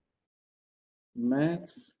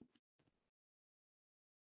max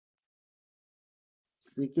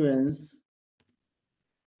sequence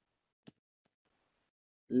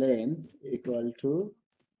length equal to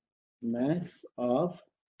max of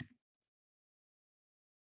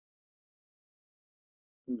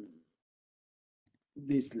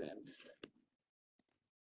this length.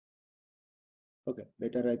 Okay,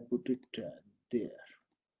 better I put it there.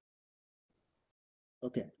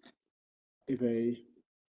 Okay, if I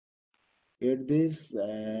get this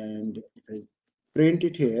and if I print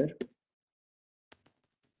it here,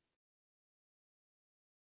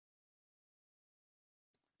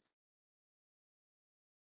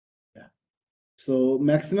 yeah. So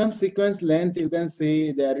maximum sequence length, you can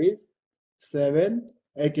see there is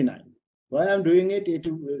 789. Why I'm doing it?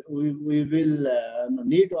 We will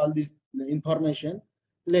need all this information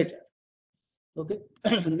later. Okay.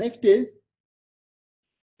 Next is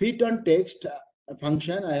fit on text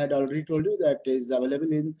function. I had already told you that is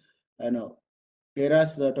available in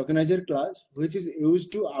Keras tokenizer class, which is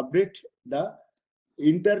used to update the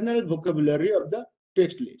internal vocabulary of the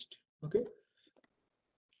text list. Okay.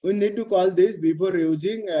 We need to call this before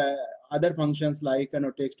using other functions like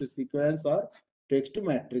text to sequence or text to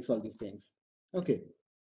matrix, all these things. Okay.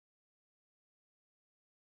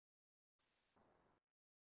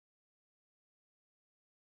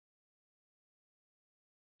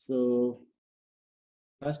 So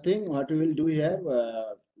first thing what we will do here,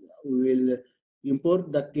 we will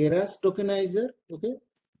import the Keras tokenizer, okay,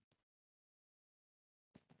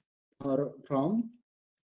 or from,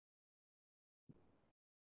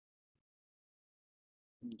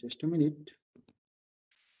 just a minute,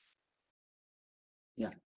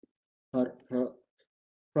 yeah, or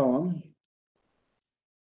from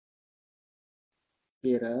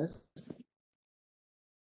Keras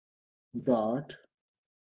dot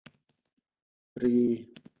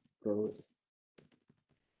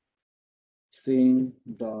pre-processing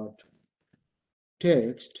dot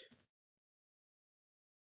text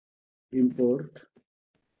import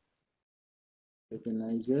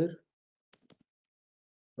tokenizer.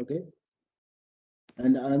 Okay,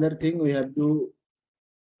 and another thing we have to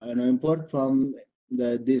import from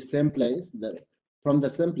this same place, from the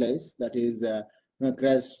same place, that is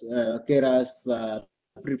Keras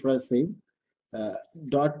preprocessing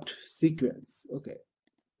dot sequence. Okay,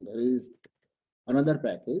 there is another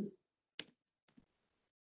package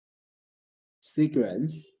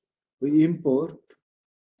sequence. We import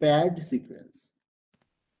pad sequence,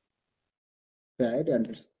 pad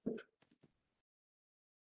underscore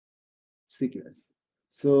sequence.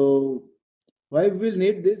 So why we will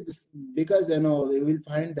need this? Because we will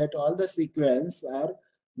find that all the sequence are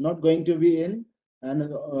not going to be in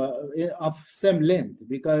of same length,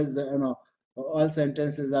 because all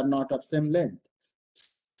sentences are not of same length.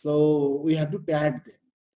 So we have to pad them.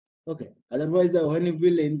 Okay. Otherwise, when we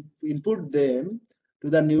will input them to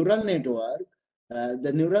the neural network,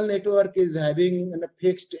 the neural network is having a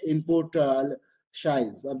fixed input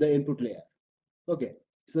size of the input layer. Okay.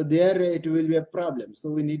 So there it will be a problem. So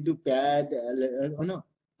we need to pad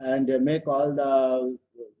and make all the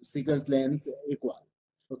sequence length equal.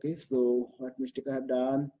 Okay. So what mistake I have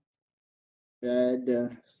done?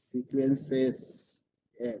 Pad sequences.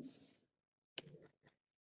 Yes. I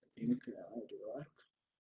think how to work.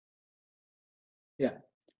 Yeah.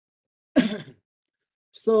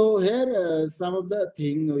 So here some of the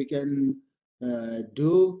thing we can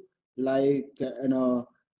do, like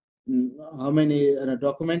how many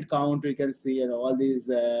document count we can see, and all these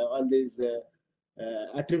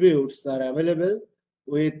attributes are available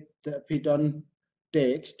with fit on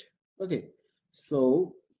text. Okay,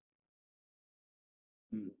 so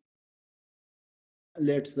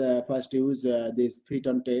let's first use this fit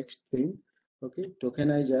on text thing. Okay,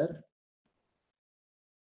 tokenizer.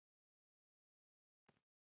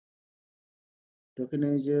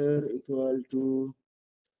 Tokenizer equal to,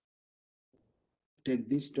 take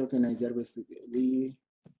this tokenizer basically.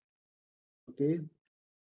 Okay,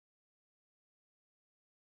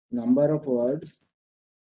 number of words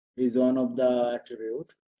is one of the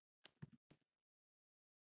attribute.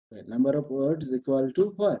 Okay, number of words equal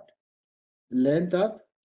to what? Length of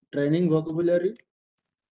training vocabulary.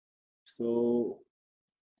 So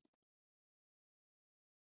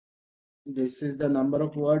this is the number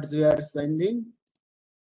of words we are sending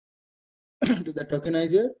to the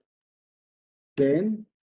tokenizer. Then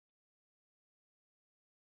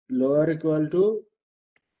lower equal to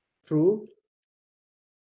true.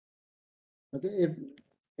 Okay,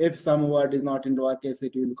 if some word is not in lowercase,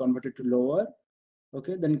 it will be converted to lower.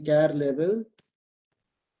 Okay, then char label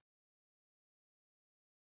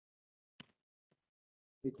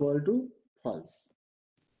equal to false.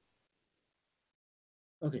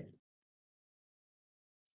 Okay,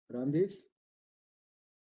 run this.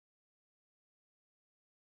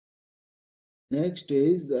 Next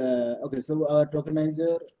is okay, so our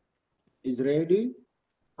tokenizer is ready.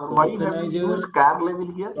 Sir, So why have you tokenizer used char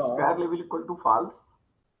level here? dot- Char level equal to false.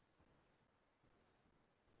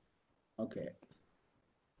 Okay.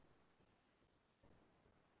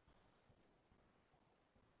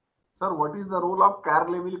 Sir, what is the role of char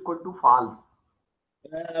level equal to false?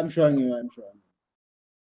 I'm showing you. I'm showing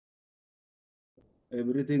you.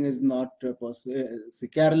 Everything is not possible.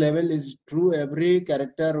 Char level is true. Every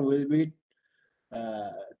character will be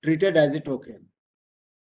treated as a token.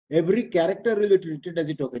 Every character will be treated as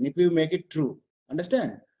a token if you make it true.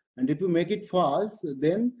 Understand? And if you make it false,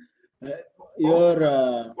 then your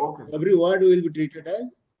Okay. every word will be treated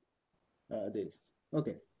as this.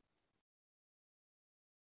 Okay.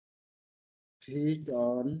 Hit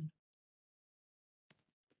on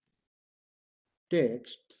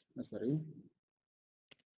text. Sorry.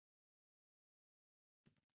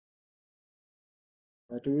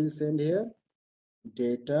 What we will send here?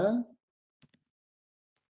 Data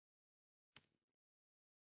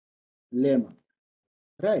lemma,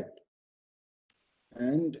 right?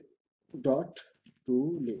 And dot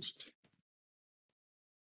to list.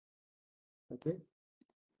 Okay.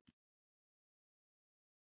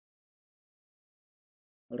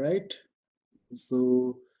 All right.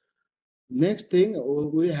 So next thing,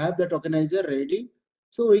 we have the tokenizer ready,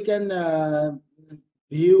 so we can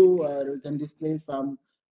view or we can display some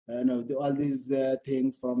all these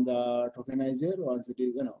things from the tokenizer once it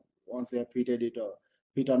is once we have fitted it or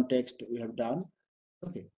fit on text we have done.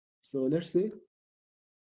 Okay, so let's see.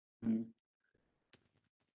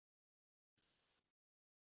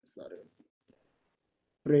 Sorry,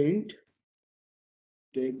 print,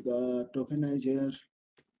 take the tokenizer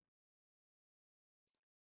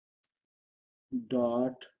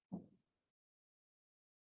dot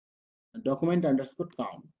document underscore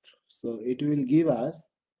count. So it will give us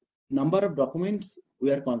number of documents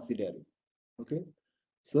we are considering. Okay,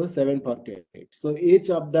 so 748. So each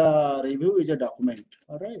of the review is a document.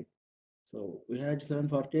 All right. So we had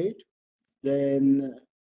 748. Then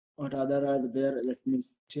what other are there? Let me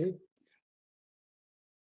check.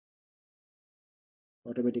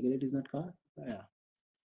 Automatically it is not caught. Yeah.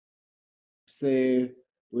 Say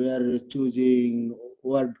we are choosing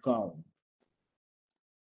word count.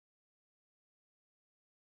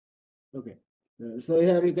 Okay. So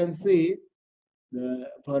here you can see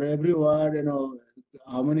for every word,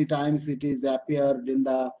 how many times it is appeared in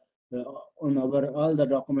the on over all the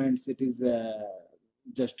documents. It is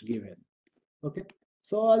just given. Okay.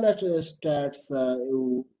 So all that stats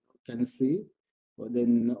you can see.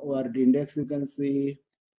 Then word index you can see.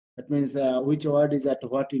 That means which word is at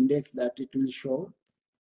what index that it will show.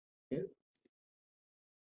 Okay.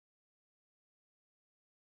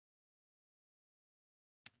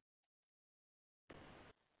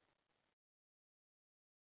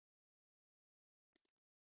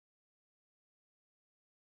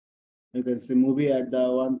 You can see movie at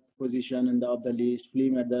the one position in of the list,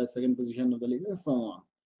 film at the second position of the list, and so on.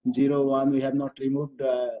 0, 1, we have not removed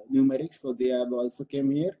numerics, so they have also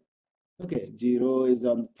came here. Okay, 0 is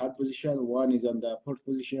on the third position, 1 is on the fourth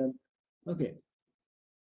position. Okay.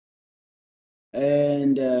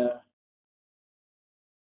 And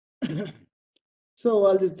so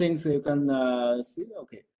all these things you can see.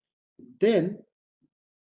 Okay. Then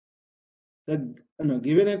the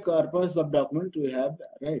given a corpus of document we have,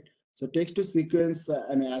 right? So text to sequence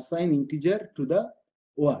and assign integer to the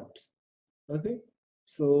words. Okay.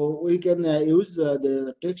 So we can use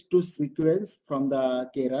the text to sequence from the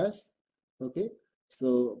keras. Okay.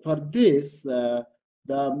 So for this, the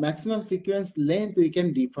maximum sequence length we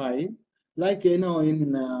can define, like in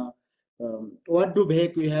word to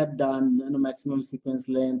vec we had done, maximum sequence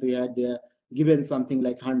length we had given something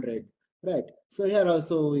like 100, right? So here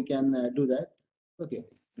also we can do that. Okay.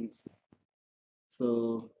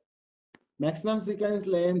 So maximum sequence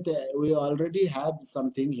length, we already have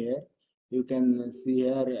something here. You can see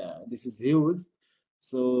here, this is huge.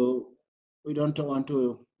 So we don't want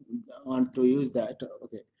to use that.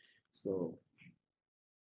 Okay. So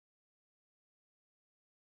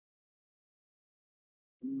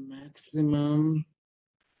maximum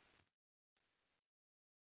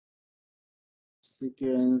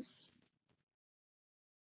sequence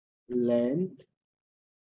length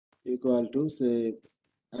equal to, say,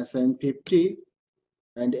 assign 50,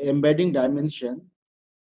 and embedding dimension,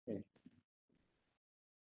 okay,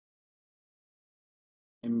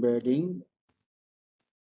 embedding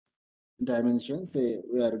dimension, say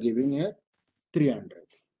we are giving here 300.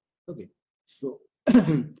 Okay, so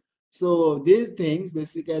so these things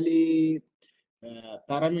basically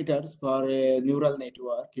parameters for a neural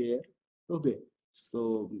network here. Okay,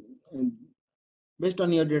 so based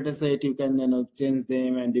on your data set, you can change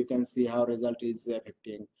them, and you can see how result is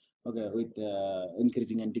affecting, okay, with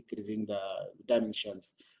increasing and decreasing the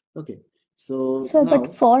dimensions. Okay, so So, now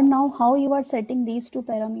but for now, how you are setting these two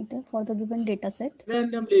parameters for the given data set?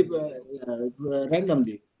 randomly.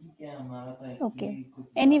 Okay.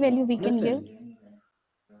 Any value we can give? Understand?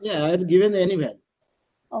 Yeah, I've given any value.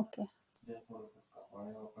 Okay.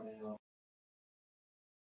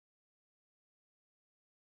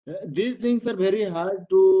 These things are very hard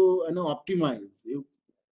to optimize.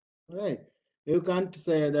 Right? You can't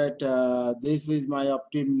say that this is my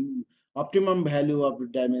optimum value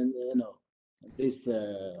of dimension. This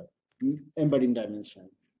embedding dimension.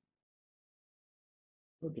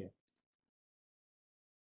 Okay.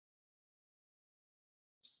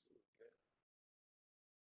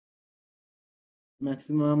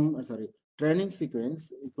 Maximum, sorry, training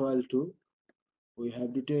sequence equal to, we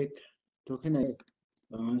have to take token.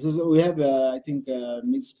 So we have, I think,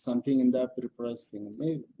 missed something in the preprocessing,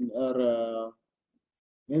 maybe, or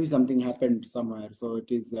maybe something happened somewhere. So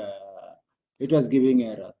it was giving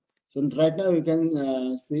error. So right now you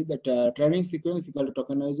can see that training sequence equal to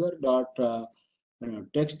tokenizer dot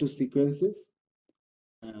text to sequences,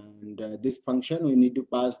 and this function we need to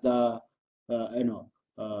pass the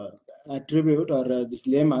attribute, or this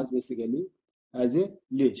lemmas basically, as a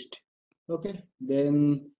list. Okay,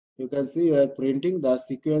 then you can see you are printing the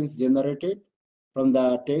sequence generated from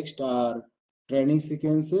the text or training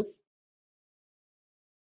sequences.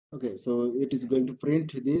 Okay, so it is going to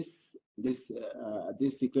print this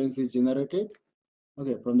sequence is generated,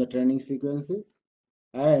 okay, from the training sequences,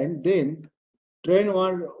 and then train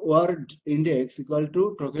word index equal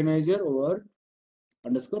to tokenizer word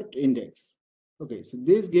underscore index. Okay, so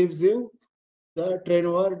this gives you the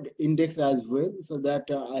train word index as well. So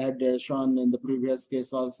that I had shown in the previous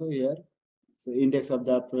case also here. So index of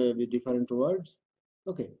the different words.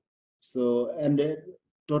 Okay, so and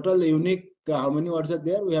total unique how many words are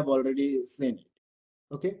there, we have already seen it.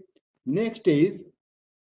 Okay, next is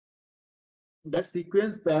the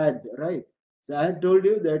sequence pad, right? So I had told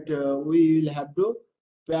you that we will have to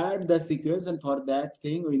pad the sequence, and for that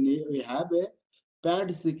thing we have a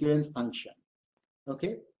pad sequence function.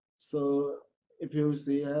 Okay, so if you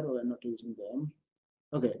see here, we are not using them.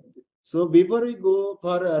 Okay, so before we go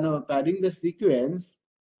for padding the sequence,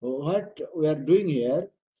 what we are doing here,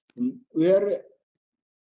 we are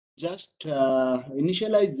just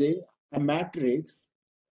initializing a matrix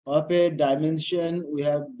of a dimension we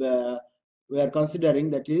are considering,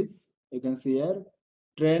 that is, you can see here,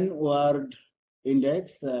 train word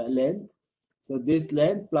index length. So this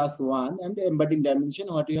length plus 1, and embedding dimension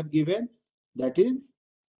what you have given, that is,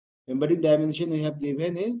 embedding dimension we have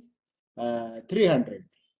given is 300.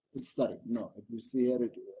 Sorry, no, if you see here,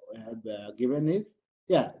 it we have given is,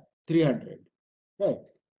 yeah, 300, right?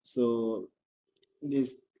 So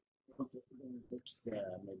this, okay, let's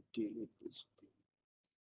delete this.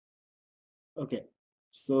 Okay,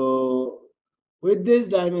 so with this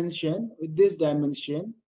dimension,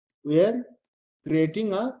 we are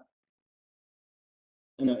creating a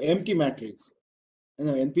empty matrix,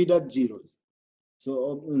 np dot zeros.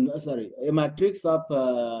 So sorry, a matrix of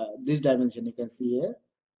this dimension you can see here,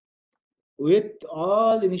 with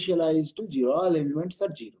all initialized to 0, all elements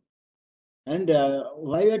are 0. And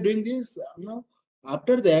why we are doing this?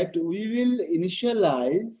 After that we will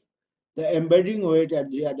initialize the embedding weight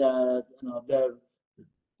at the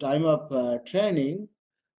time of training.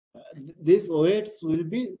 These weights will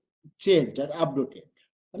be changed or updated.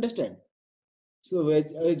 Understand? So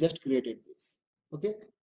I just created this. Okay.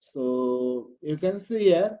 So you can see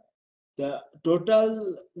here the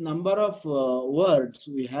total number of words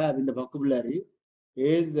we have in the vocabulary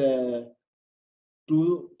is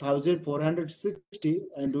 2460,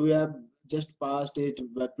 and we have just passed it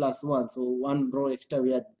by +1. So one row extra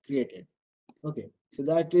we had created. Okay. So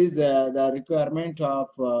that is the requirement of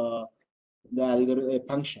the algorithm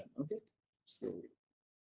function. Okay.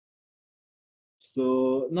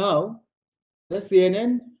 So now the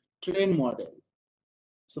CNN train model.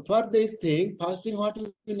 So for this thing, first thing what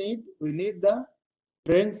we need the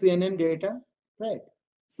train CNN data, right?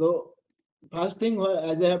 So first thing,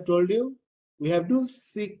 as I have told you, we have to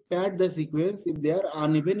pad the sequence if they are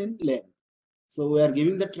uneven in length. So we are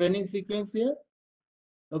giving the training sequence here.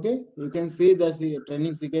 Okay, you can see the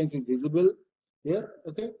training sequence is visible here.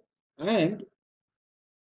 Okay, and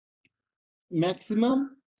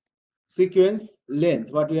maximum sequence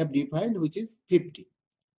length, what we have defined, which is 50.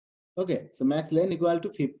 Okay, so max length equal to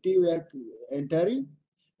 50 we are entering.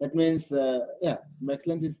 That means, yeah, max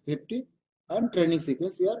length is 50 and training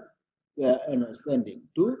sequence we are sending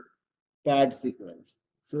to pad sequence.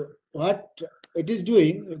 So what it is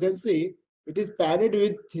doing, you can see it is padded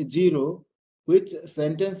with 0, which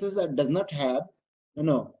sentences that does not have,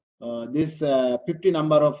 this 50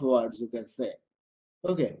 number of words, you can say.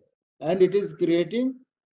 Okay, and it is creating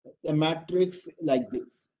a matrix like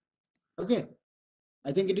this. Okay,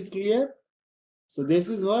 I think it is clear. So this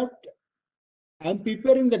is what I'm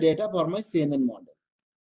preparing the data for my CNN model.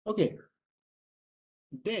 Okay,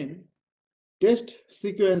 then test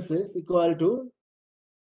sequences equal to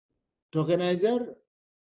tokenizer.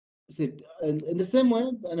 In the same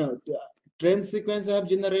way, train sequence I have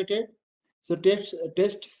generated. So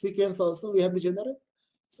test sequence also we have to generate.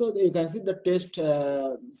 So you can see the test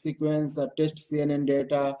sequence, test CNN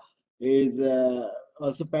data is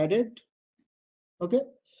also padded. Okay.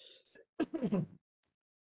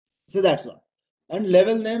 So that's all. And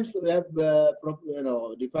level names we have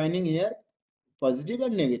defining here positive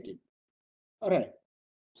and negative. All right.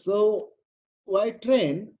 So y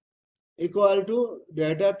train equal to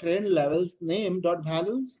data train levels name dot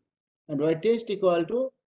values, and y test equal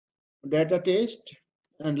to data test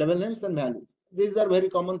and level names and values. These are very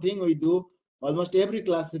common thing we do almost every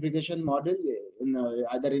classification model,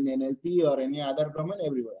 either in NLP or any other domain,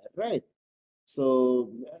 everywhere, right?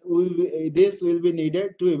 So this will be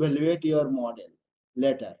needed to evaluate your model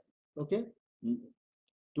later. Okay,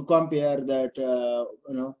 to compare that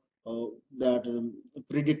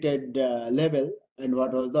predicted level and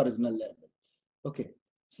what was the original level. Okay,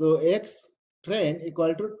 so X train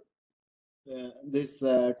equal to this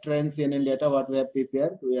train CNN data what we have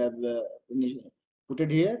prepared, we have put it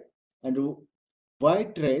here, and Y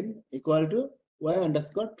train equal to Y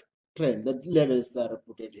underscore train. The levels are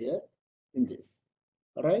put it here in this.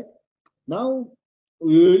 All right. Now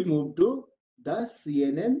we will move to the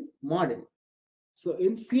CNN model. So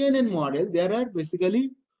in CNN model, there are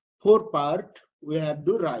basically 4 parts we have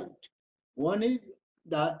to write. One is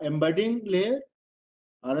the embedding layer.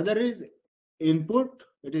 Another is input.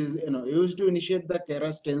 It is used to initiate the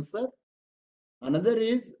Keras tensor. Another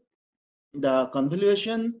is the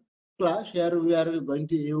convolution class. Here we are going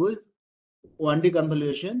to use 1D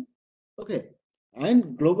convolution. Okay,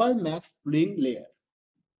 and global max pooling layer.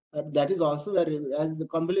 That is also where, as the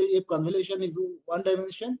if convolution is one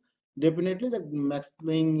dimension, definitely the max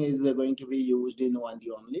pooling is going to be used in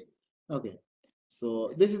 1D only. Okay,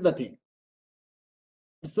 so this is the thing.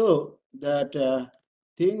 So that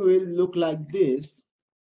thing will look like this.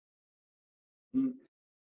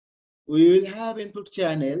 We will have input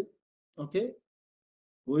channel, okay,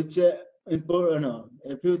 which input,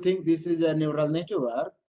 if you think this is a neural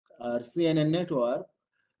network or CNN network,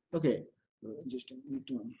 okay, just a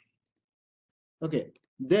minute. Okay,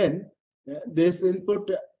 then this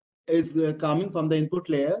input is coming from the input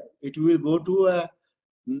layer. It will go to a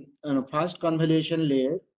fast convolution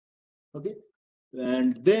layer, okay,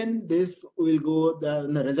 and then this will go,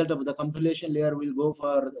 the result of the convolution layer will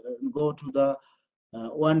go to the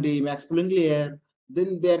 1D max pooling layer.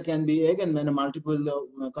 Then there can be again multiple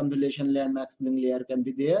convolution layer, max pooling layer can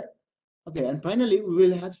be there. Okay, and finally we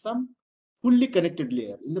will have some fully connected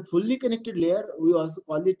layer. In the fully connected layer, we also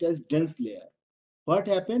call it as dense layer. What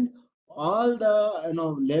happened? All the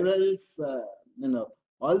levels,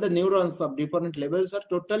 all the neurons of different levels are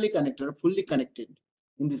totally connected, fully connected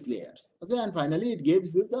in these layers. Okay, and finally it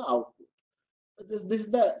gives you the output. This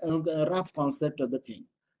is the rough concept of the thing.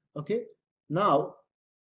 Okay, now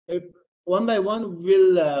if one by one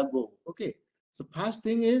we'll go. Okay, so first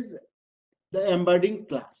thing is the embedding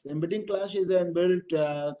class. Embedding class is an inbuilt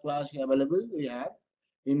class available we have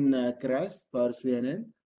in Keras for CNN.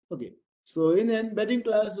 Okay, so in embedding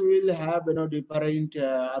class we will have different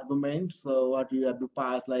arguments. So what you have to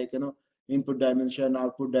pass, like input dimension,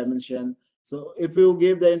 output dimension. So if you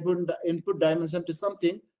give the input dimension to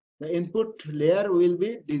something, the input layer will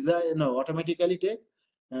be automatically take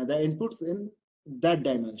the inputs in that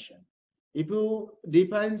dimension. If you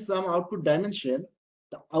define some output dimension,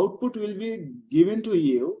 the output will be given to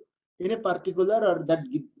you in a particular or that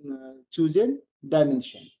chosen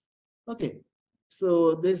dimension. Okay,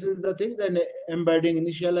 So this is the thing, then embedding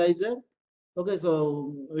initializer. Okay,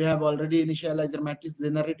 so we have already initializer matrix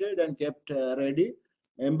generated and kept ready.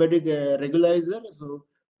 Embedding regularizer. So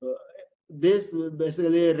this will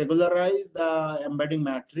basically regularize the embedding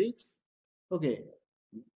matrix. Okay.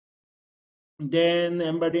 Then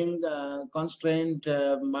embedding constraint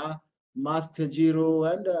mask 0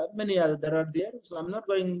 and many other there are there. So I'm not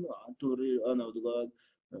going to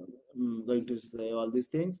going to say all these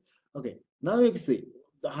things. Okay, now you can see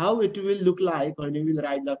how it will look like when you will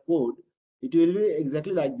write the code. It will be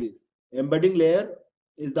exactly like this. Embedding layer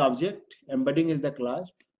is the object, embedding is the class,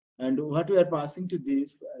 and what we are passing to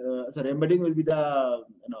this, sorry, embedding will be the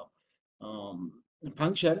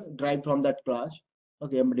function derived from that class.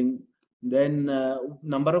 Okay, embedding. Then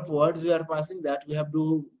number of words we are passing, that we have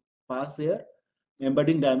to pass here.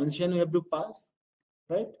 Embedding dimension we have to pass,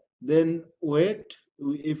 right? Then weight,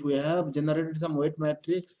 if we have generated some weight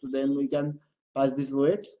matrix, then we can pass these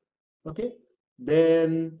weights. Okay.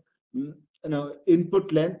 Then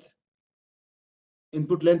input length.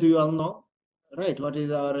 Input length you all know, right? What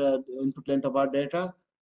is our input length of our data?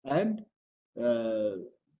 And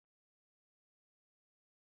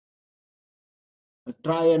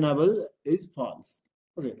try enable is false.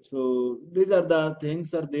 Okay, so these are the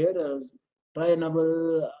things are there. Try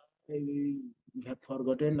enable, I have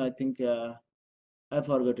forgotten. I think I've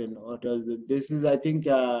forgotten what was it. This is, I think,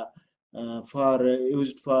 for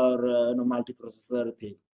used for multiprocessor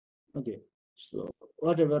thing. Okay, so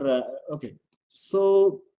whatever. Okay,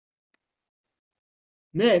 so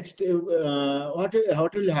next, what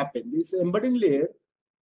will happen? This embedding layer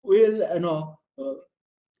will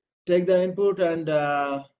take the input and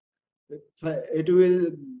it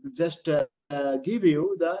will just give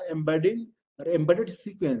you the embedding or embedded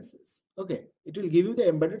sequences. Okay, it will give you the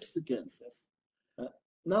embedded sequences.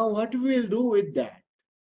 Now what we will do with that,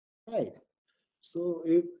 right? So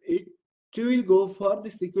if it will go for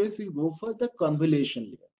the sequence, will go for the convolution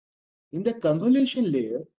layer. In the convolution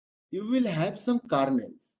layer, you will have some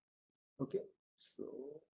kernels. Okay, so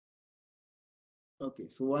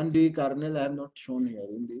 1D kernel I have not shown here.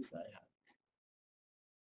 In this I have.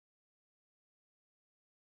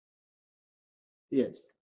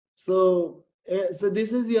 Yes. So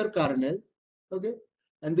this is your kernel, okay,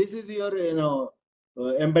 and this is your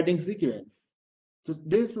embedding sequence. So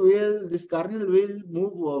this kernel will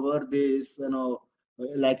move over this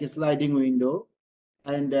like a sliding window,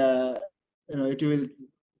 and it will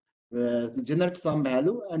generate some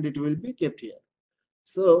value and it will be kept here.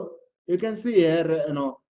 So you can see here,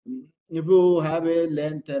 if you have a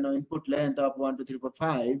length, input length of 1, 2, 3, 4,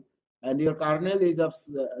 5, and your kernel is of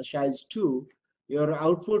size 2, your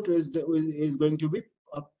output is going to be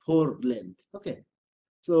of 4 length. Okay,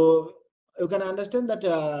 so you can understand that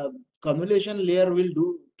convolution layer will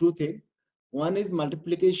do 2 things. One is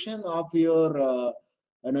multiplication of your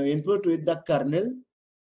input with the kernel,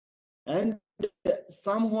 and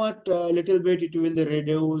somewhat little bit it will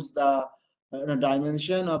reduce the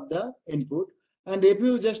dimension of the input. And if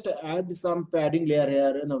you just add some padding layer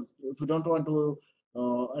here, if you don't want to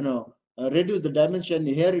reduce the dimension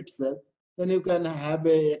here itself, then you can have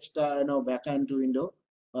a extra backend window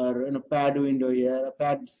or pad window here, a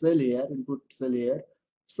pad cell here, input cell here.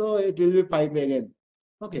 So it will be 5 again.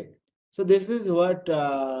 Okay, so this is what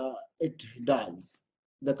it does,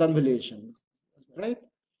 the convolution, right?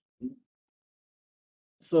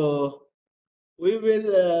 So we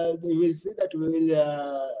will see that we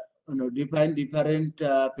will define different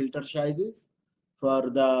filter sizes for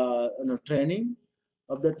the training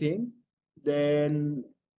of the thing. Then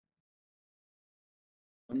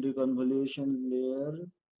on the convolution layer,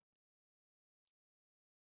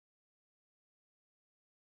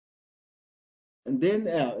 and then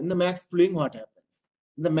in the max pooling, what happens?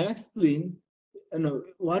 In the max pooling,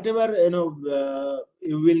 whatever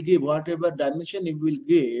you will give, whatever dimension you will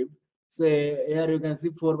give. Say here you can see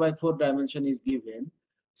 4 by 4 dimension is given.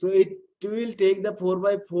 So it will take the 4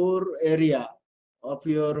 by 4 area of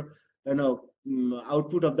your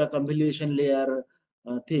output of the convolution layer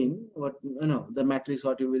thing. What the matrix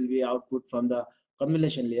what you will be output from the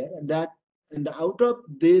convolution layer, and out of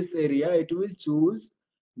this area it will choose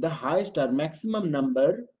the highest or maximum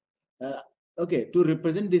number okay, to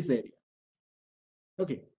represent this area.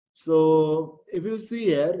 Okay, so if you see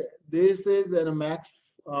here, this is a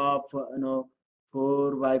max of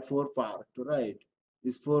 4 by 4 part, right?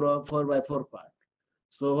 This 4 by 4 part.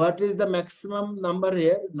 So what is the maximum number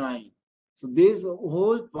here? 9. So this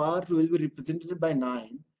whole part will be represented by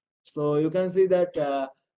 9. So you can see that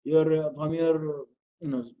from your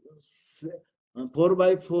 4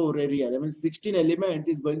 by 4 area, that means 16 element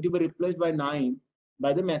is going to be replaced by 9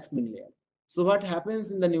 by the maximum layer. So what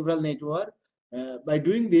happens in the neural network by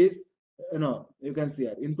doing this? You can see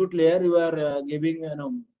here input layer. You are giving,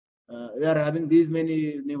 we are having these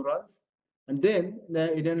many neurons, and then the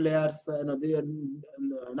hidden layers, the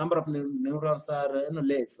number of neurons are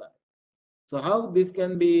less. So how this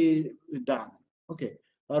can be done? Okay,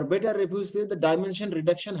 or better if you say the dimension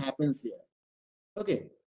reduction happens here. Okay,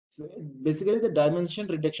 so basically the dimension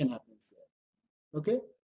reduction happens here. Okay,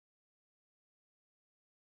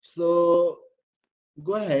 so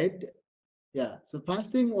go ahead. Yeah, so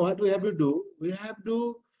first thing what we have to do, we have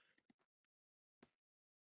to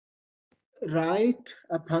write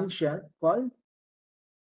a function called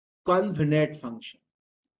convenate function.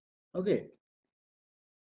 Okay.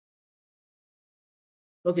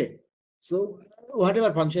 Okay. So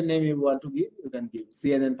whatever function name you want to give, you can give.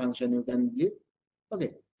 CNN function you can give.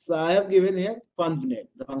 Okay. So I have given here convenate.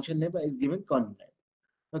 The function name is given convenate.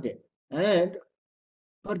 Okay. And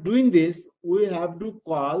for doing this, we have to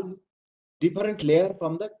call different layer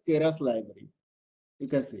from the Keras library. You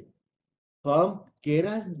can see from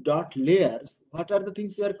Keras.layers, what are the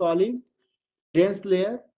things we are calling? Dense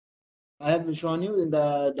layer. I have shown you in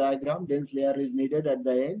the diagram, dense layer is needed at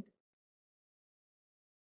the end.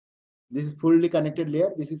 This is fully connected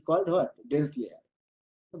layer. This is called what? Dense layer.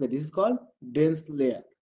 Okay, this is called dense layer.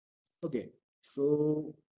 Okay,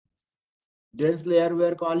 so dense layer we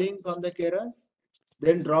are calling from the Keras.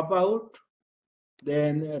 Then drop out,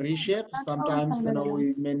 then reshape. Sometimes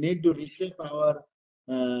we may need to reshape our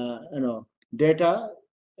data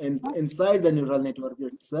inside the neural network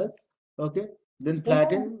itself. Okay, then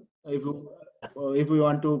flatten. If we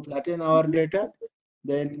want to flatten our data,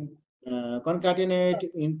 then concatenate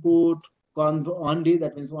input conv-1D,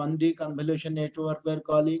 that means 1D convolution network we are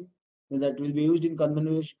calling, and that will be used in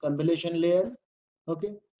convolution layer.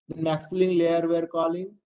 Okay, then max pooling layer we are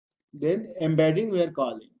calling, then embedding we are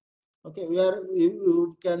calling. Okay,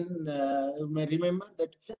 you may remember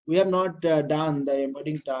that we have not done the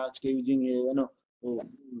embedding task using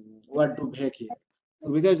what to make here,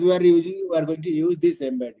 because we are going to use this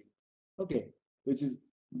embedding. Okay, which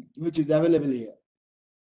is available here.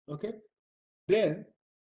 Okay, then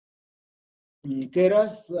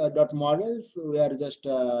Keras.models, we are just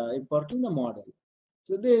importing the model.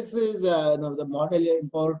 So this is the model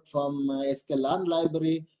import from sklearn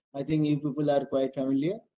library. I think you people are quite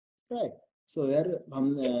familiar, right? So here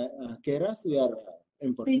from Keras we are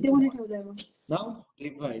importing. Now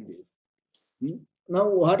define this. Now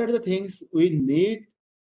what are the things we need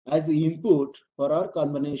as the input for our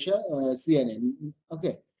combination CNN?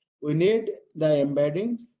 Okay, we need the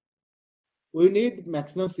embeddings. We need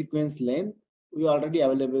maximum sequence length. We have already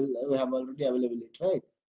available it, right?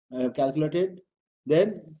 I have calculated.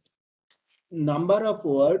 Then number of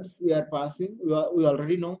words we are passing, we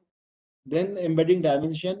already know. Then embedding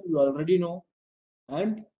dimension, we already know.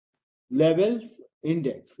 And levels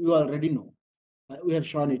index, we already know. We have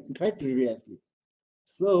shown it right previously.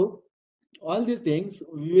 So all these things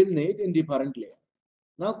we will need in different layer.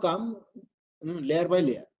 Now come layer by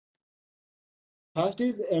layer. First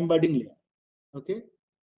is embedding layer. Okay,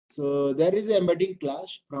 so there is an embedding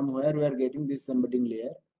class from where we are getting this embedding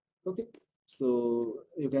layer. Okay, so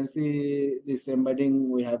you can see this embedding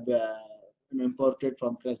we have imported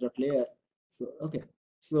from Keras.layer. So okay,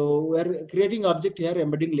 so we are creating object here,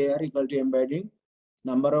 embedding layer equal to embedding.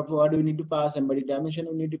 Number of word we need to pass, embedding dimension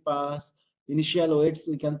we need to pass, initial weights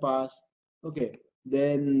we can pass. Okay,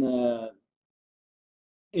 then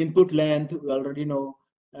input length we already know,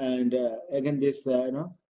 and again this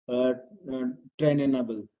train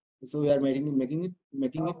enable. So we are making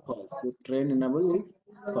it false. So train enable is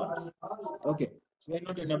false. Okay, we are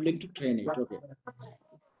not enabling to train it. Okay,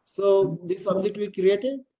 so this object we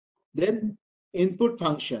created, then input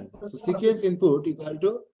function. So sequence input equal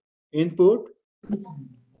to input.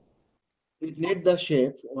 It need the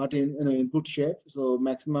shape, what in input shape. So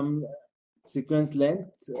maximum sequence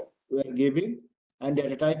length we are giving, and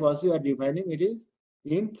data type also we are defining it is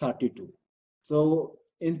in 32. So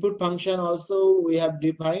input function also we have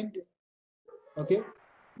defined. Okay,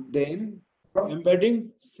 then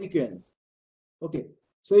embedding sequence. Okay,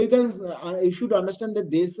 so you should understand that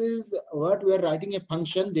this is what we are writing a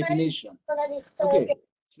function definition. Okay,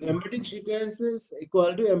 so embedding sequences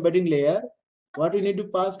equal to embedding layer. What we need to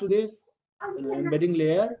pass to this embedding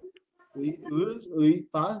layer, we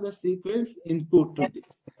pass the sequence input to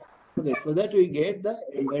this. Okay, so that we get the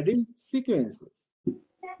embedding sequences.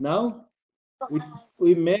 Now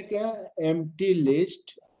we make a empty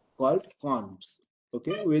list called convs.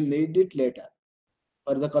 Okay, we'll need it later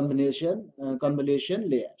for the convolution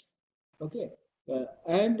layers. Okay,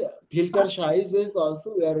 and filter size is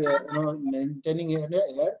also we are maintaining here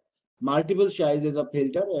multiple sizes of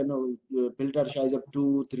filter, filter size of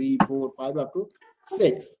 2, 3, 4, 5 up to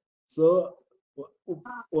 6. So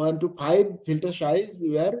 1 to 5 filter size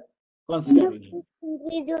we are considering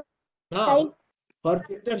here. Now, for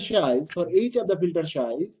filter size, for each of the filter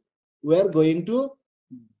size, we are going to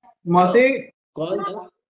call the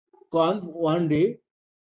conv1d.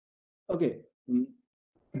 Okay.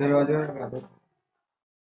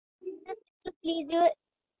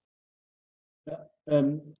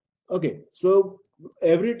 Okay, so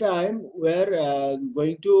every time we're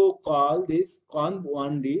going to call this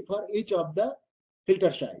conv1d for each of the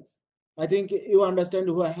filter size. I think you understand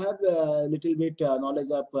who have a little bit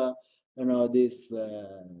knowledge of this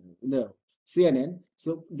CNN.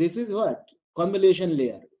 So this is what convolution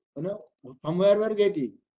layer. From where we're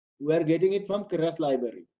getting it from Keras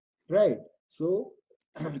library, right? So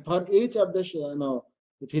for each of the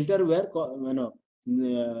filter we're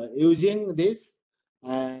using this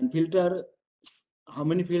and filter. How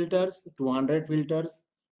many filters? 200 filters.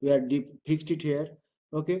 We are fixed it here.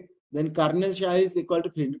 Okay. Then kernel size equal to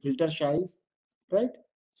filter size, right?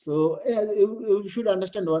 So you should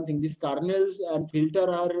understand one thing. These kernels and filter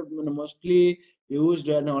are mostly used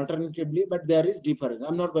alternatively, but there is difference.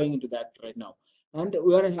 I'm not going into that right now. And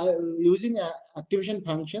we are using an activation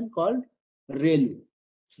function called ReLU.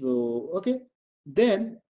 So okay,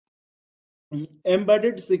 then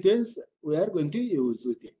embedded sequence we are going to use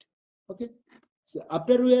with it. Okay. So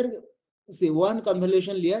after we are one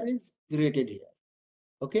convolution layer is created here.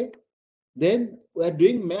 Okay. Then we are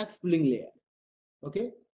doing max pooling layer.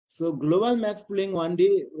 Okay. So global max pooling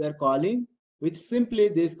 1D we are calling with simply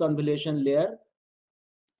this convolution layer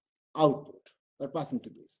output. We are passing to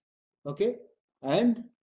this. Okay. And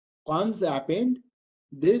const append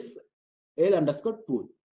this L underscore pool.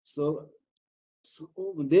 So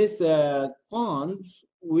this const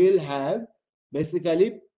will have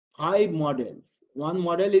basically 5 models. One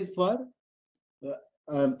model is for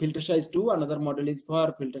filter size 2, another model is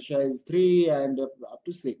for filter size 3 and up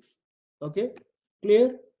to 6. Okay,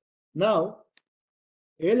 clear? Now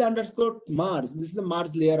L underscore Mars, this is the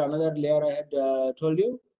Mars layer, another layer I had told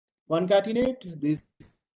you. Concatenate this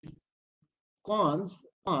const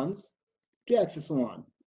to access 1.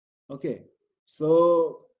 Okay,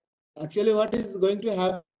 so actually what is going to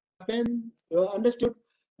happen, understood?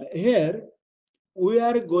 Here we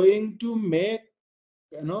are going to make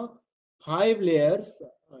 5 layers.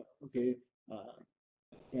 Okay,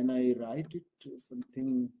 can I write it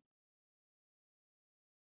something?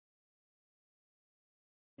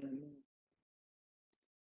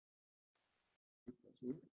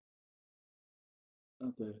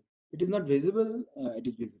 Okay, it is not visible. It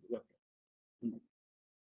is visible. Okay.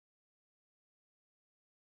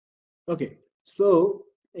 Okay, so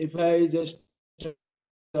if I just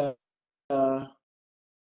let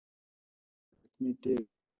me take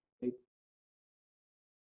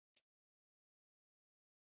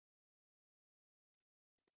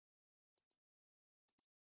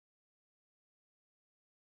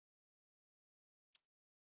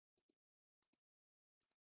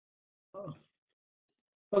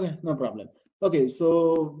okay, no problem. Okay,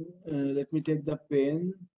 so let me take the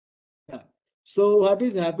pen. Yeah. So what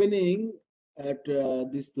is happening at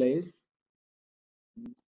this place?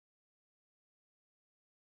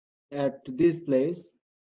 At this place,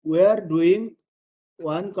 we are doing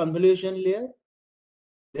one convolution layer,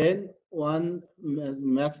 then one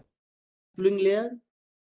max pooling layer.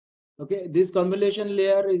 Okay, this convolution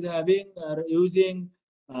layer is having using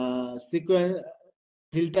sequence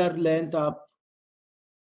filter length of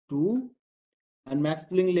 2, and max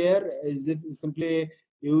pooling layer is simply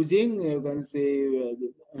using, you can say,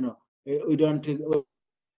 we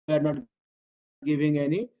are not giving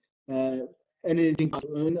any anything,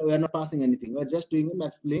 we are not passing anything, we are just doing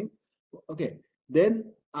max pooling. Okay,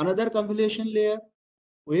 then another convolution layer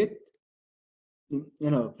with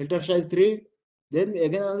filter size 3, then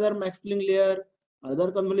again another max pooling layer,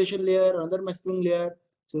 another convolution layer, another max pooling layer.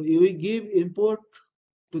 So you will give input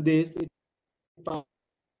to this, it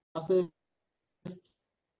passes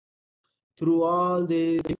through all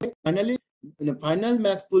these. Finally, in the final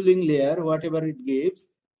max pooling layer, whatever it gives,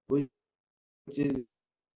 which is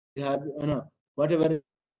whatever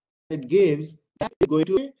it gives, that is going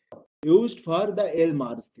to be used for the L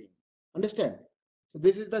Mars thing. Understand? So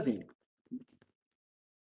this is the thing.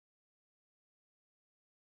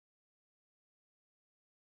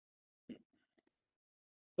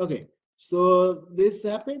 Okay, so this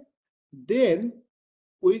happened. Then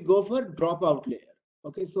we go for dropout layer.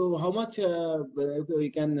 Okay, so how much we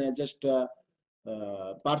can just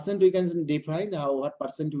percent we can define what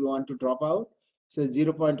percent we want to drop out. So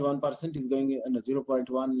 0.1% is going,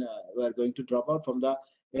 0.1 we are going to drop out from the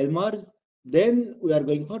Elmer's. Then we are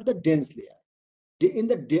going for the dense layer.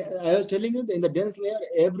 I was telling you, in the dense layer,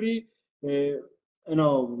 every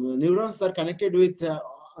neurons are connected with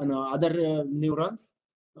other neurons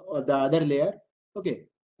or the other layer. Okay,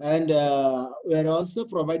 and we are also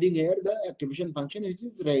providing here the activation function, which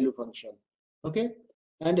is ReLU function. Okay,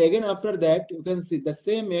 and again after that, you can see the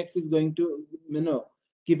same X is going to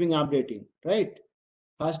keeping updating, right?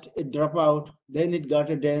 First it drop out, then it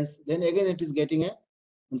got a dense, then again it is getting a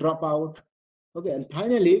drop out. Okay, and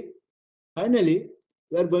finally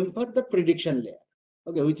we are going for the prediction layer.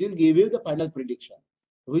 Okay, which will give you the final prediction,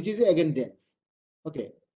 which is again dense.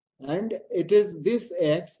 Okay, and it is this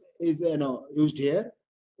X is used here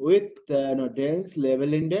with dense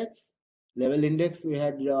level index. Level index we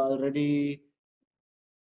had already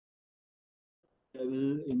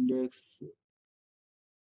level index.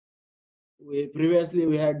 Previously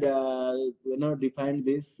we had defined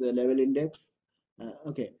this level index.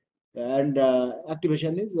 Okay, and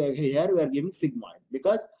activation is here we are giving sigmoid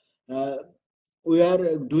because we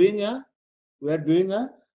are doing a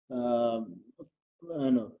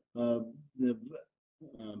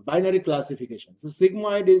binary classification. So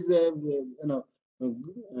sigmoid is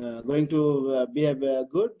going to behave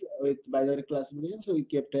good with binary classification. So we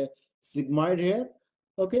kept a sigmoid here.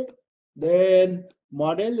 Okay, then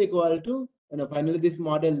model equal to finally this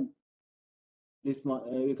model.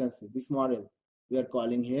 You can see this model we are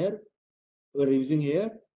calling here. We are using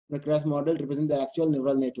here the class model to represent the actual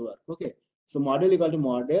neural network. Okay, so model equal to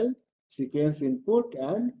model sequence input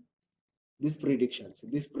and this prediction. So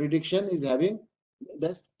this prediction is having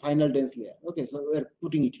the final dense layer. Okay, so we are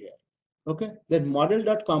putting it here. Okay, then model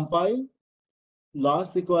dot compile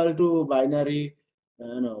loss equal to binary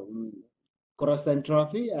cross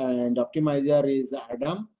entropy, and optimizer is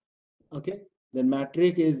Adam. Okay, then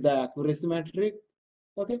metric is the accuracy metric.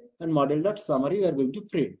 Okay, and model dot summary we are going to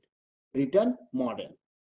print return model.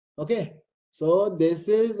 Okay, so this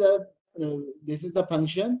is the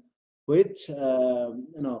function which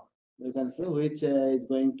you can say which is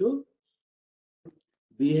going to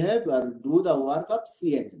behave or do the work of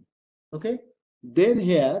CNN. Okay, then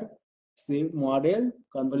here see model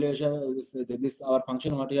convolution, this our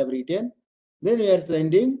function what we have written. Then we are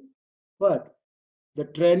sending what the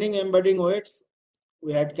training embedding weights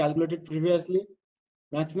we had calculated previously.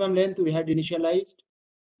 Maximum length we had initialized.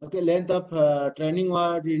 Okay, length of training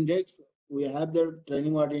word index, we have the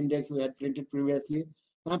training word index we had printed previously,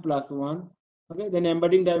 +1. Okay, then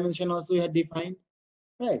embedding dimension also we had defined,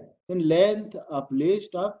 right? Then length of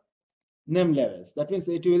list of name levels, that means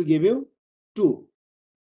it will give you 2,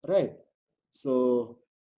 right? So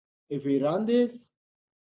if we run this,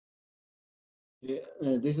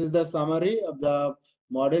 this is the summary of the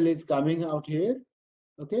model is coming out here.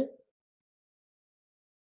 Okay.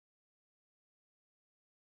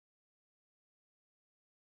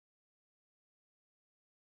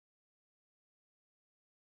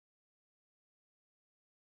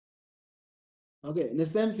 Okay, in the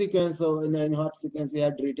same sequence, so in what sequence we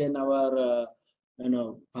had written our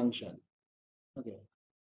function. Okay,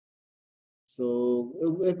 so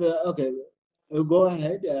okay, we'll go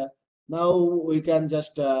ahead. Now we can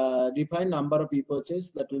just define number of epochs,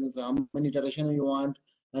 that means how many iteration you want,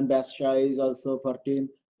 and batch size also 14.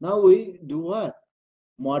 Now we do what?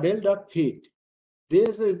 Model dot fit.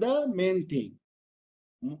 This is the main thing.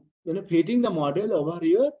 Fitting the model over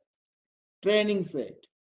your training set.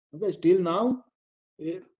 Okay, still now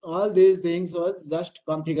all these things was just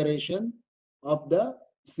configuration of the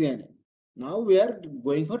CNN. Now we are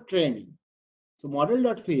going for training. So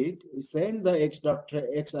model.fit, we send the x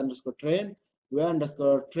underscore train, y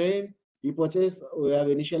underscore train, epochs, we have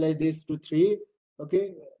initialized this to 3.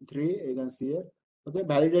 Okay, 3, you can see here. Okay,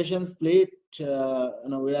 validation split, we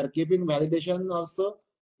are keeping validation also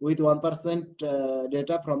with 1%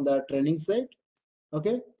 data from the training set.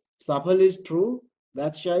 Okay, shuffle is true,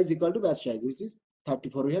 batch size equal to batch size, which is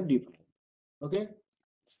 34 we have defined. Okay,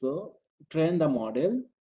 so train the model.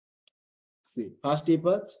 See, first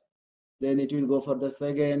epoch, then it will go for the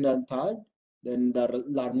second and third, then the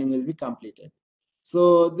learning will be completed.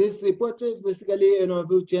 So this epoch is basically, if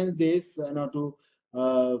you change this to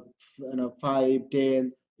 5,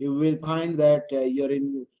 10, you will find that your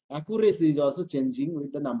accuracy is also changing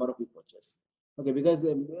with the number of epochs. Okay, because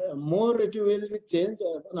more it will be changed,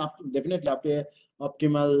 definitely up to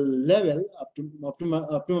optimal level,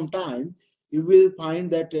 optimum time, you will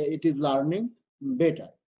find that it is learning better.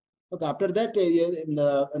 Okay, after that,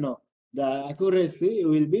 the accuracy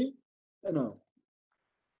will be,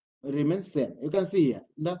 remains same. You can see here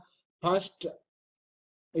the first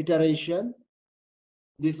iteration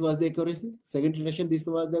this was the accuracy. Second iteration, this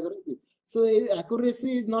was the accuracy. So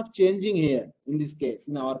accuracy is not changing here in this case,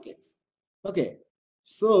 in our case. Okay.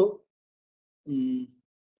 So, and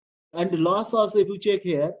loss also, if you check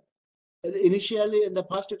here, initially in the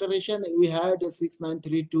first iteration, we had a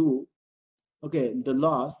 6932. Okay, the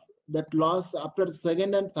loss, that loss after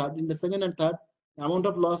second and third, in the second and third, amount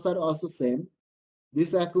of loss are also same.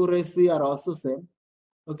 This accuracy are also same.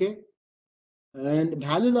 Okay. And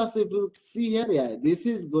value loss, if you see here, yeah, this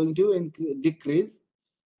is going to decrease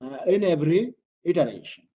in every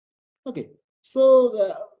iteration. Okay.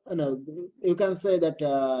 So, you can say that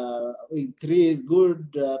 3 is good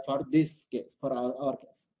for this case, for our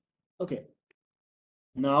case. Okay.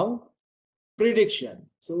 Now, prediction.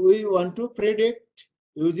 So, we want to predict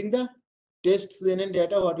using the test CNN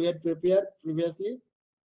data what we had prepared previously.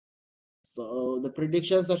 So, the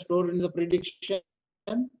predictions are stored in the prediction.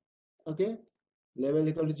 Okay. Level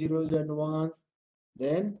equal to zeros and ones.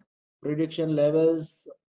 Then prediction levels.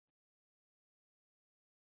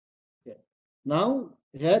 Okay. Now,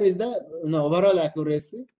 here is the overall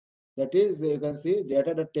accuracy. That is, you can see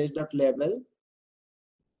data.test.label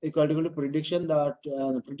equal to prediction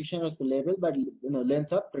prediction was label, but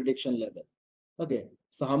length of prediction level. Okay.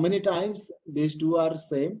 So how many times these two are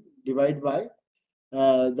same? Divide by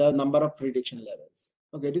the number of prediction levels.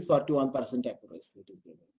 Okay, it is 41% accuracy. It is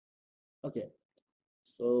given. Okay.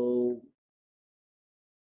 So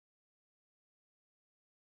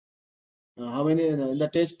how many in the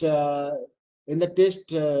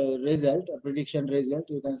test result, prediction result,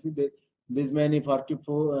 you can see that this many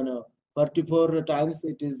 44 44 times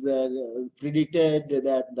it is predicted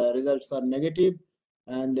that the results are negative,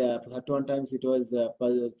 and 31 times it was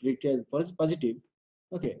predicted as positive.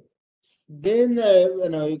 Okay, then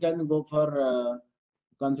you can go for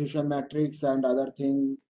confusion matrix and other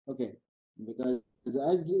thing. Okay, because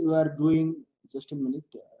as you are doing, just a minute,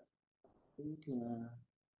 I think,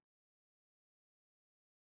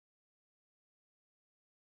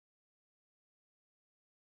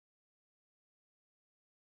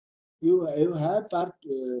 you have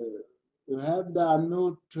you have the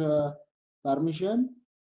unmute permission.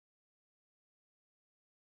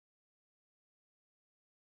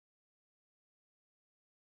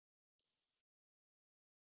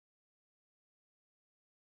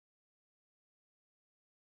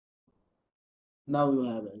 Now you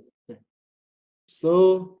have it. Okay.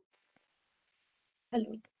 So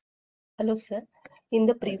Hello. Hello, sir. In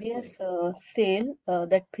the previous cell,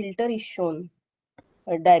 that filter is shown.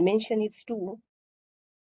 Dimension is 2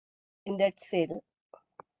 in that cell.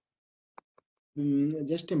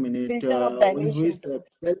 just a minute. Filter of In dimension which 2.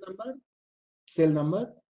 cell number? Cell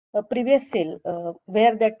number? Previous cell,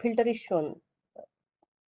 where that filter is shown.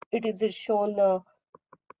 It is shown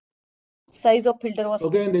size of filter was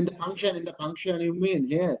Okay, and in the function you mean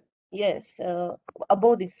here? yes,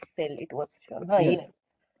 above this cell it was shown. Yes. Here.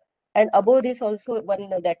 And above this also one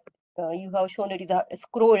that you have shown, it is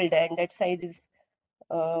scrolled, and that size is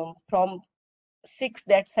from 6,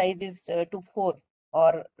 that size is to 4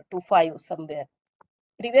 or to 5 somewhere.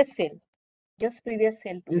 Previous cell, just previous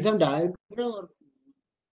cell to In this. some diagram or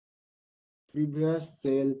previous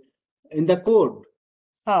cell in the code?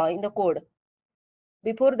 In the code.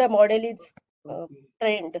 Before the model is Okay.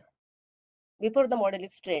 trained. Before the model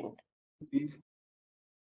is trained.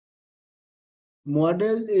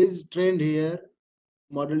 Model is trained here.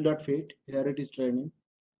 Model.fit. Here it is training.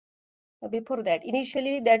 Before that,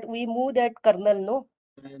 initially that we move that kernel, no?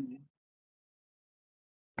 And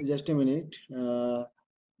just a minute.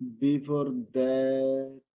 Before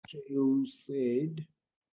that, you said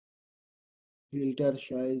filter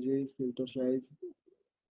size.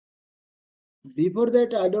 Before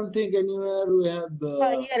that, I don't think anywhere we have.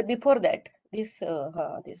 Here before that, this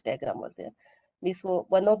diagram was there. This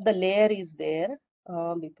one of the layer is there.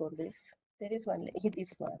 Before this, there is one layer.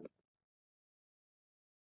 This one.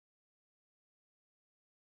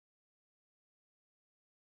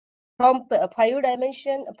 From 5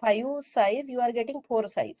 dimension, 5 size, you are getting 4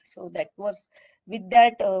 size. So that was with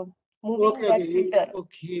that moving that filter.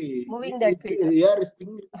 Okay. Moving that filter. You are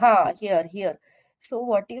speaking. Here. So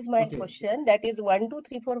what is my question? That is 1, 2,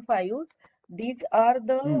 3, 4, 5. These are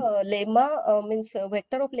the lemma, means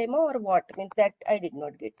vector of lemma, or what? Means that I did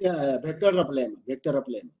not get. Yeah, vector of lemma. Vector of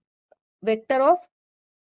lemma. Vector of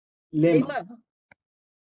lemma.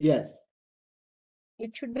 Yes.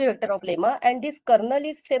 It should be vector of lemma, and this kernel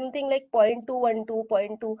is something like 0.212,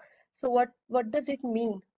 0.2. So what does it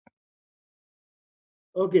mean?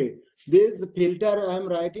 Okay, this filter I am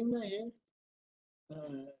writing here.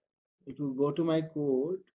 If you go to my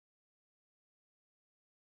code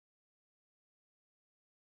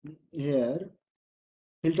here,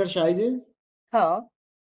 filter sizes. Huh.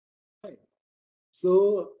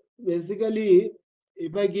 So basically,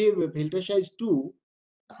 if I give a filter size 2,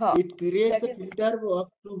 Huh. it creates That a is- filter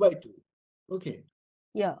of 2 by 2. Okay.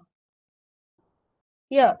 Yeah.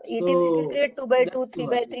 Yeah, it will So create 2 by that's 2, 3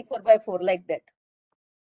 what by it 3, is. 4 by 4, like that.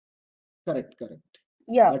 Correct, correct.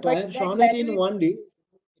 Yeah, But but I have that shown it value in is, 1D.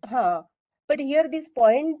 huh. But here this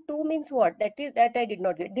 0.2 means what? That I did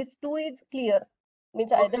not get. This 2 is clear.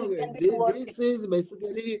 Means either it can be 2 or This 6. is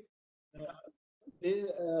basically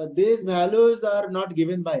these values are not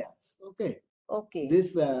given by us. Okay. Okay.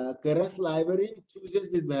 This Keras library chooses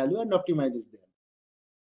this value and optimizes them.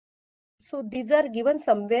 So these are given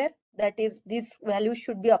somewhere, that is, these values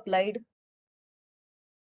should be applied.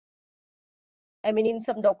 I mean, in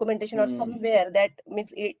some documentation or somewhere, that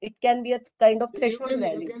means it can be a kind of threshold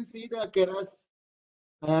value. You can see the Keras.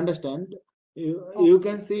 I understand. You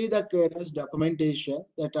can see the Keras documentation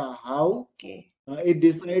that how Okay. it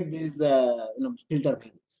decides these filter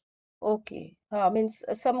values. Okay. Means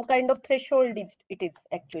some kind of threshold it is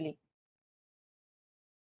actually.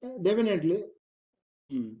 Definitely.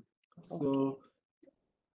 So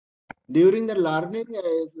during the learning,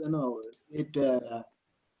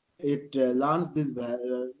 it learns this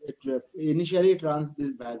value. Initially it runs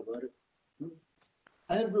this value.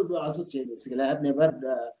 I have also checked basically. I have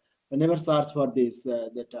never searched for this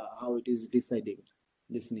how it is deciding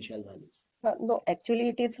this initial values. No, actually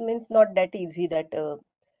it is means not that easy, that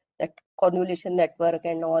that convolution network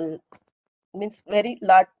and all, means very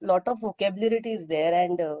lot of vocabulary is there,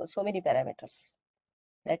 and so many parameters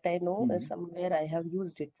that I know. Somewhere I have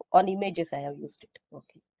used it on images. I have used it.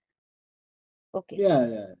 Okay. Okay.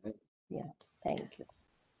 Yeah. Thank you.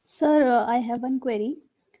 Sir, I have one query.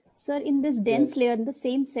 Sir, in this dense Yes. layer, in the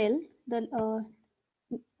same cell,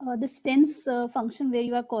 this dense function where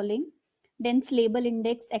you are calling dense label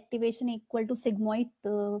index activation equal to sigmoid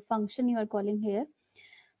function you are calling here.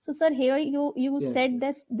 So, sir, here you Yes, said yes.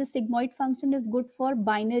 that the sigmoid function is good for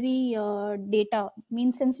binary data.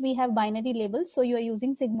 Means since we have binary labels, so you are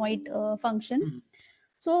using sigmoid function.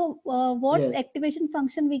 So, what Yes. activation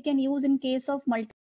function we can use in case of multi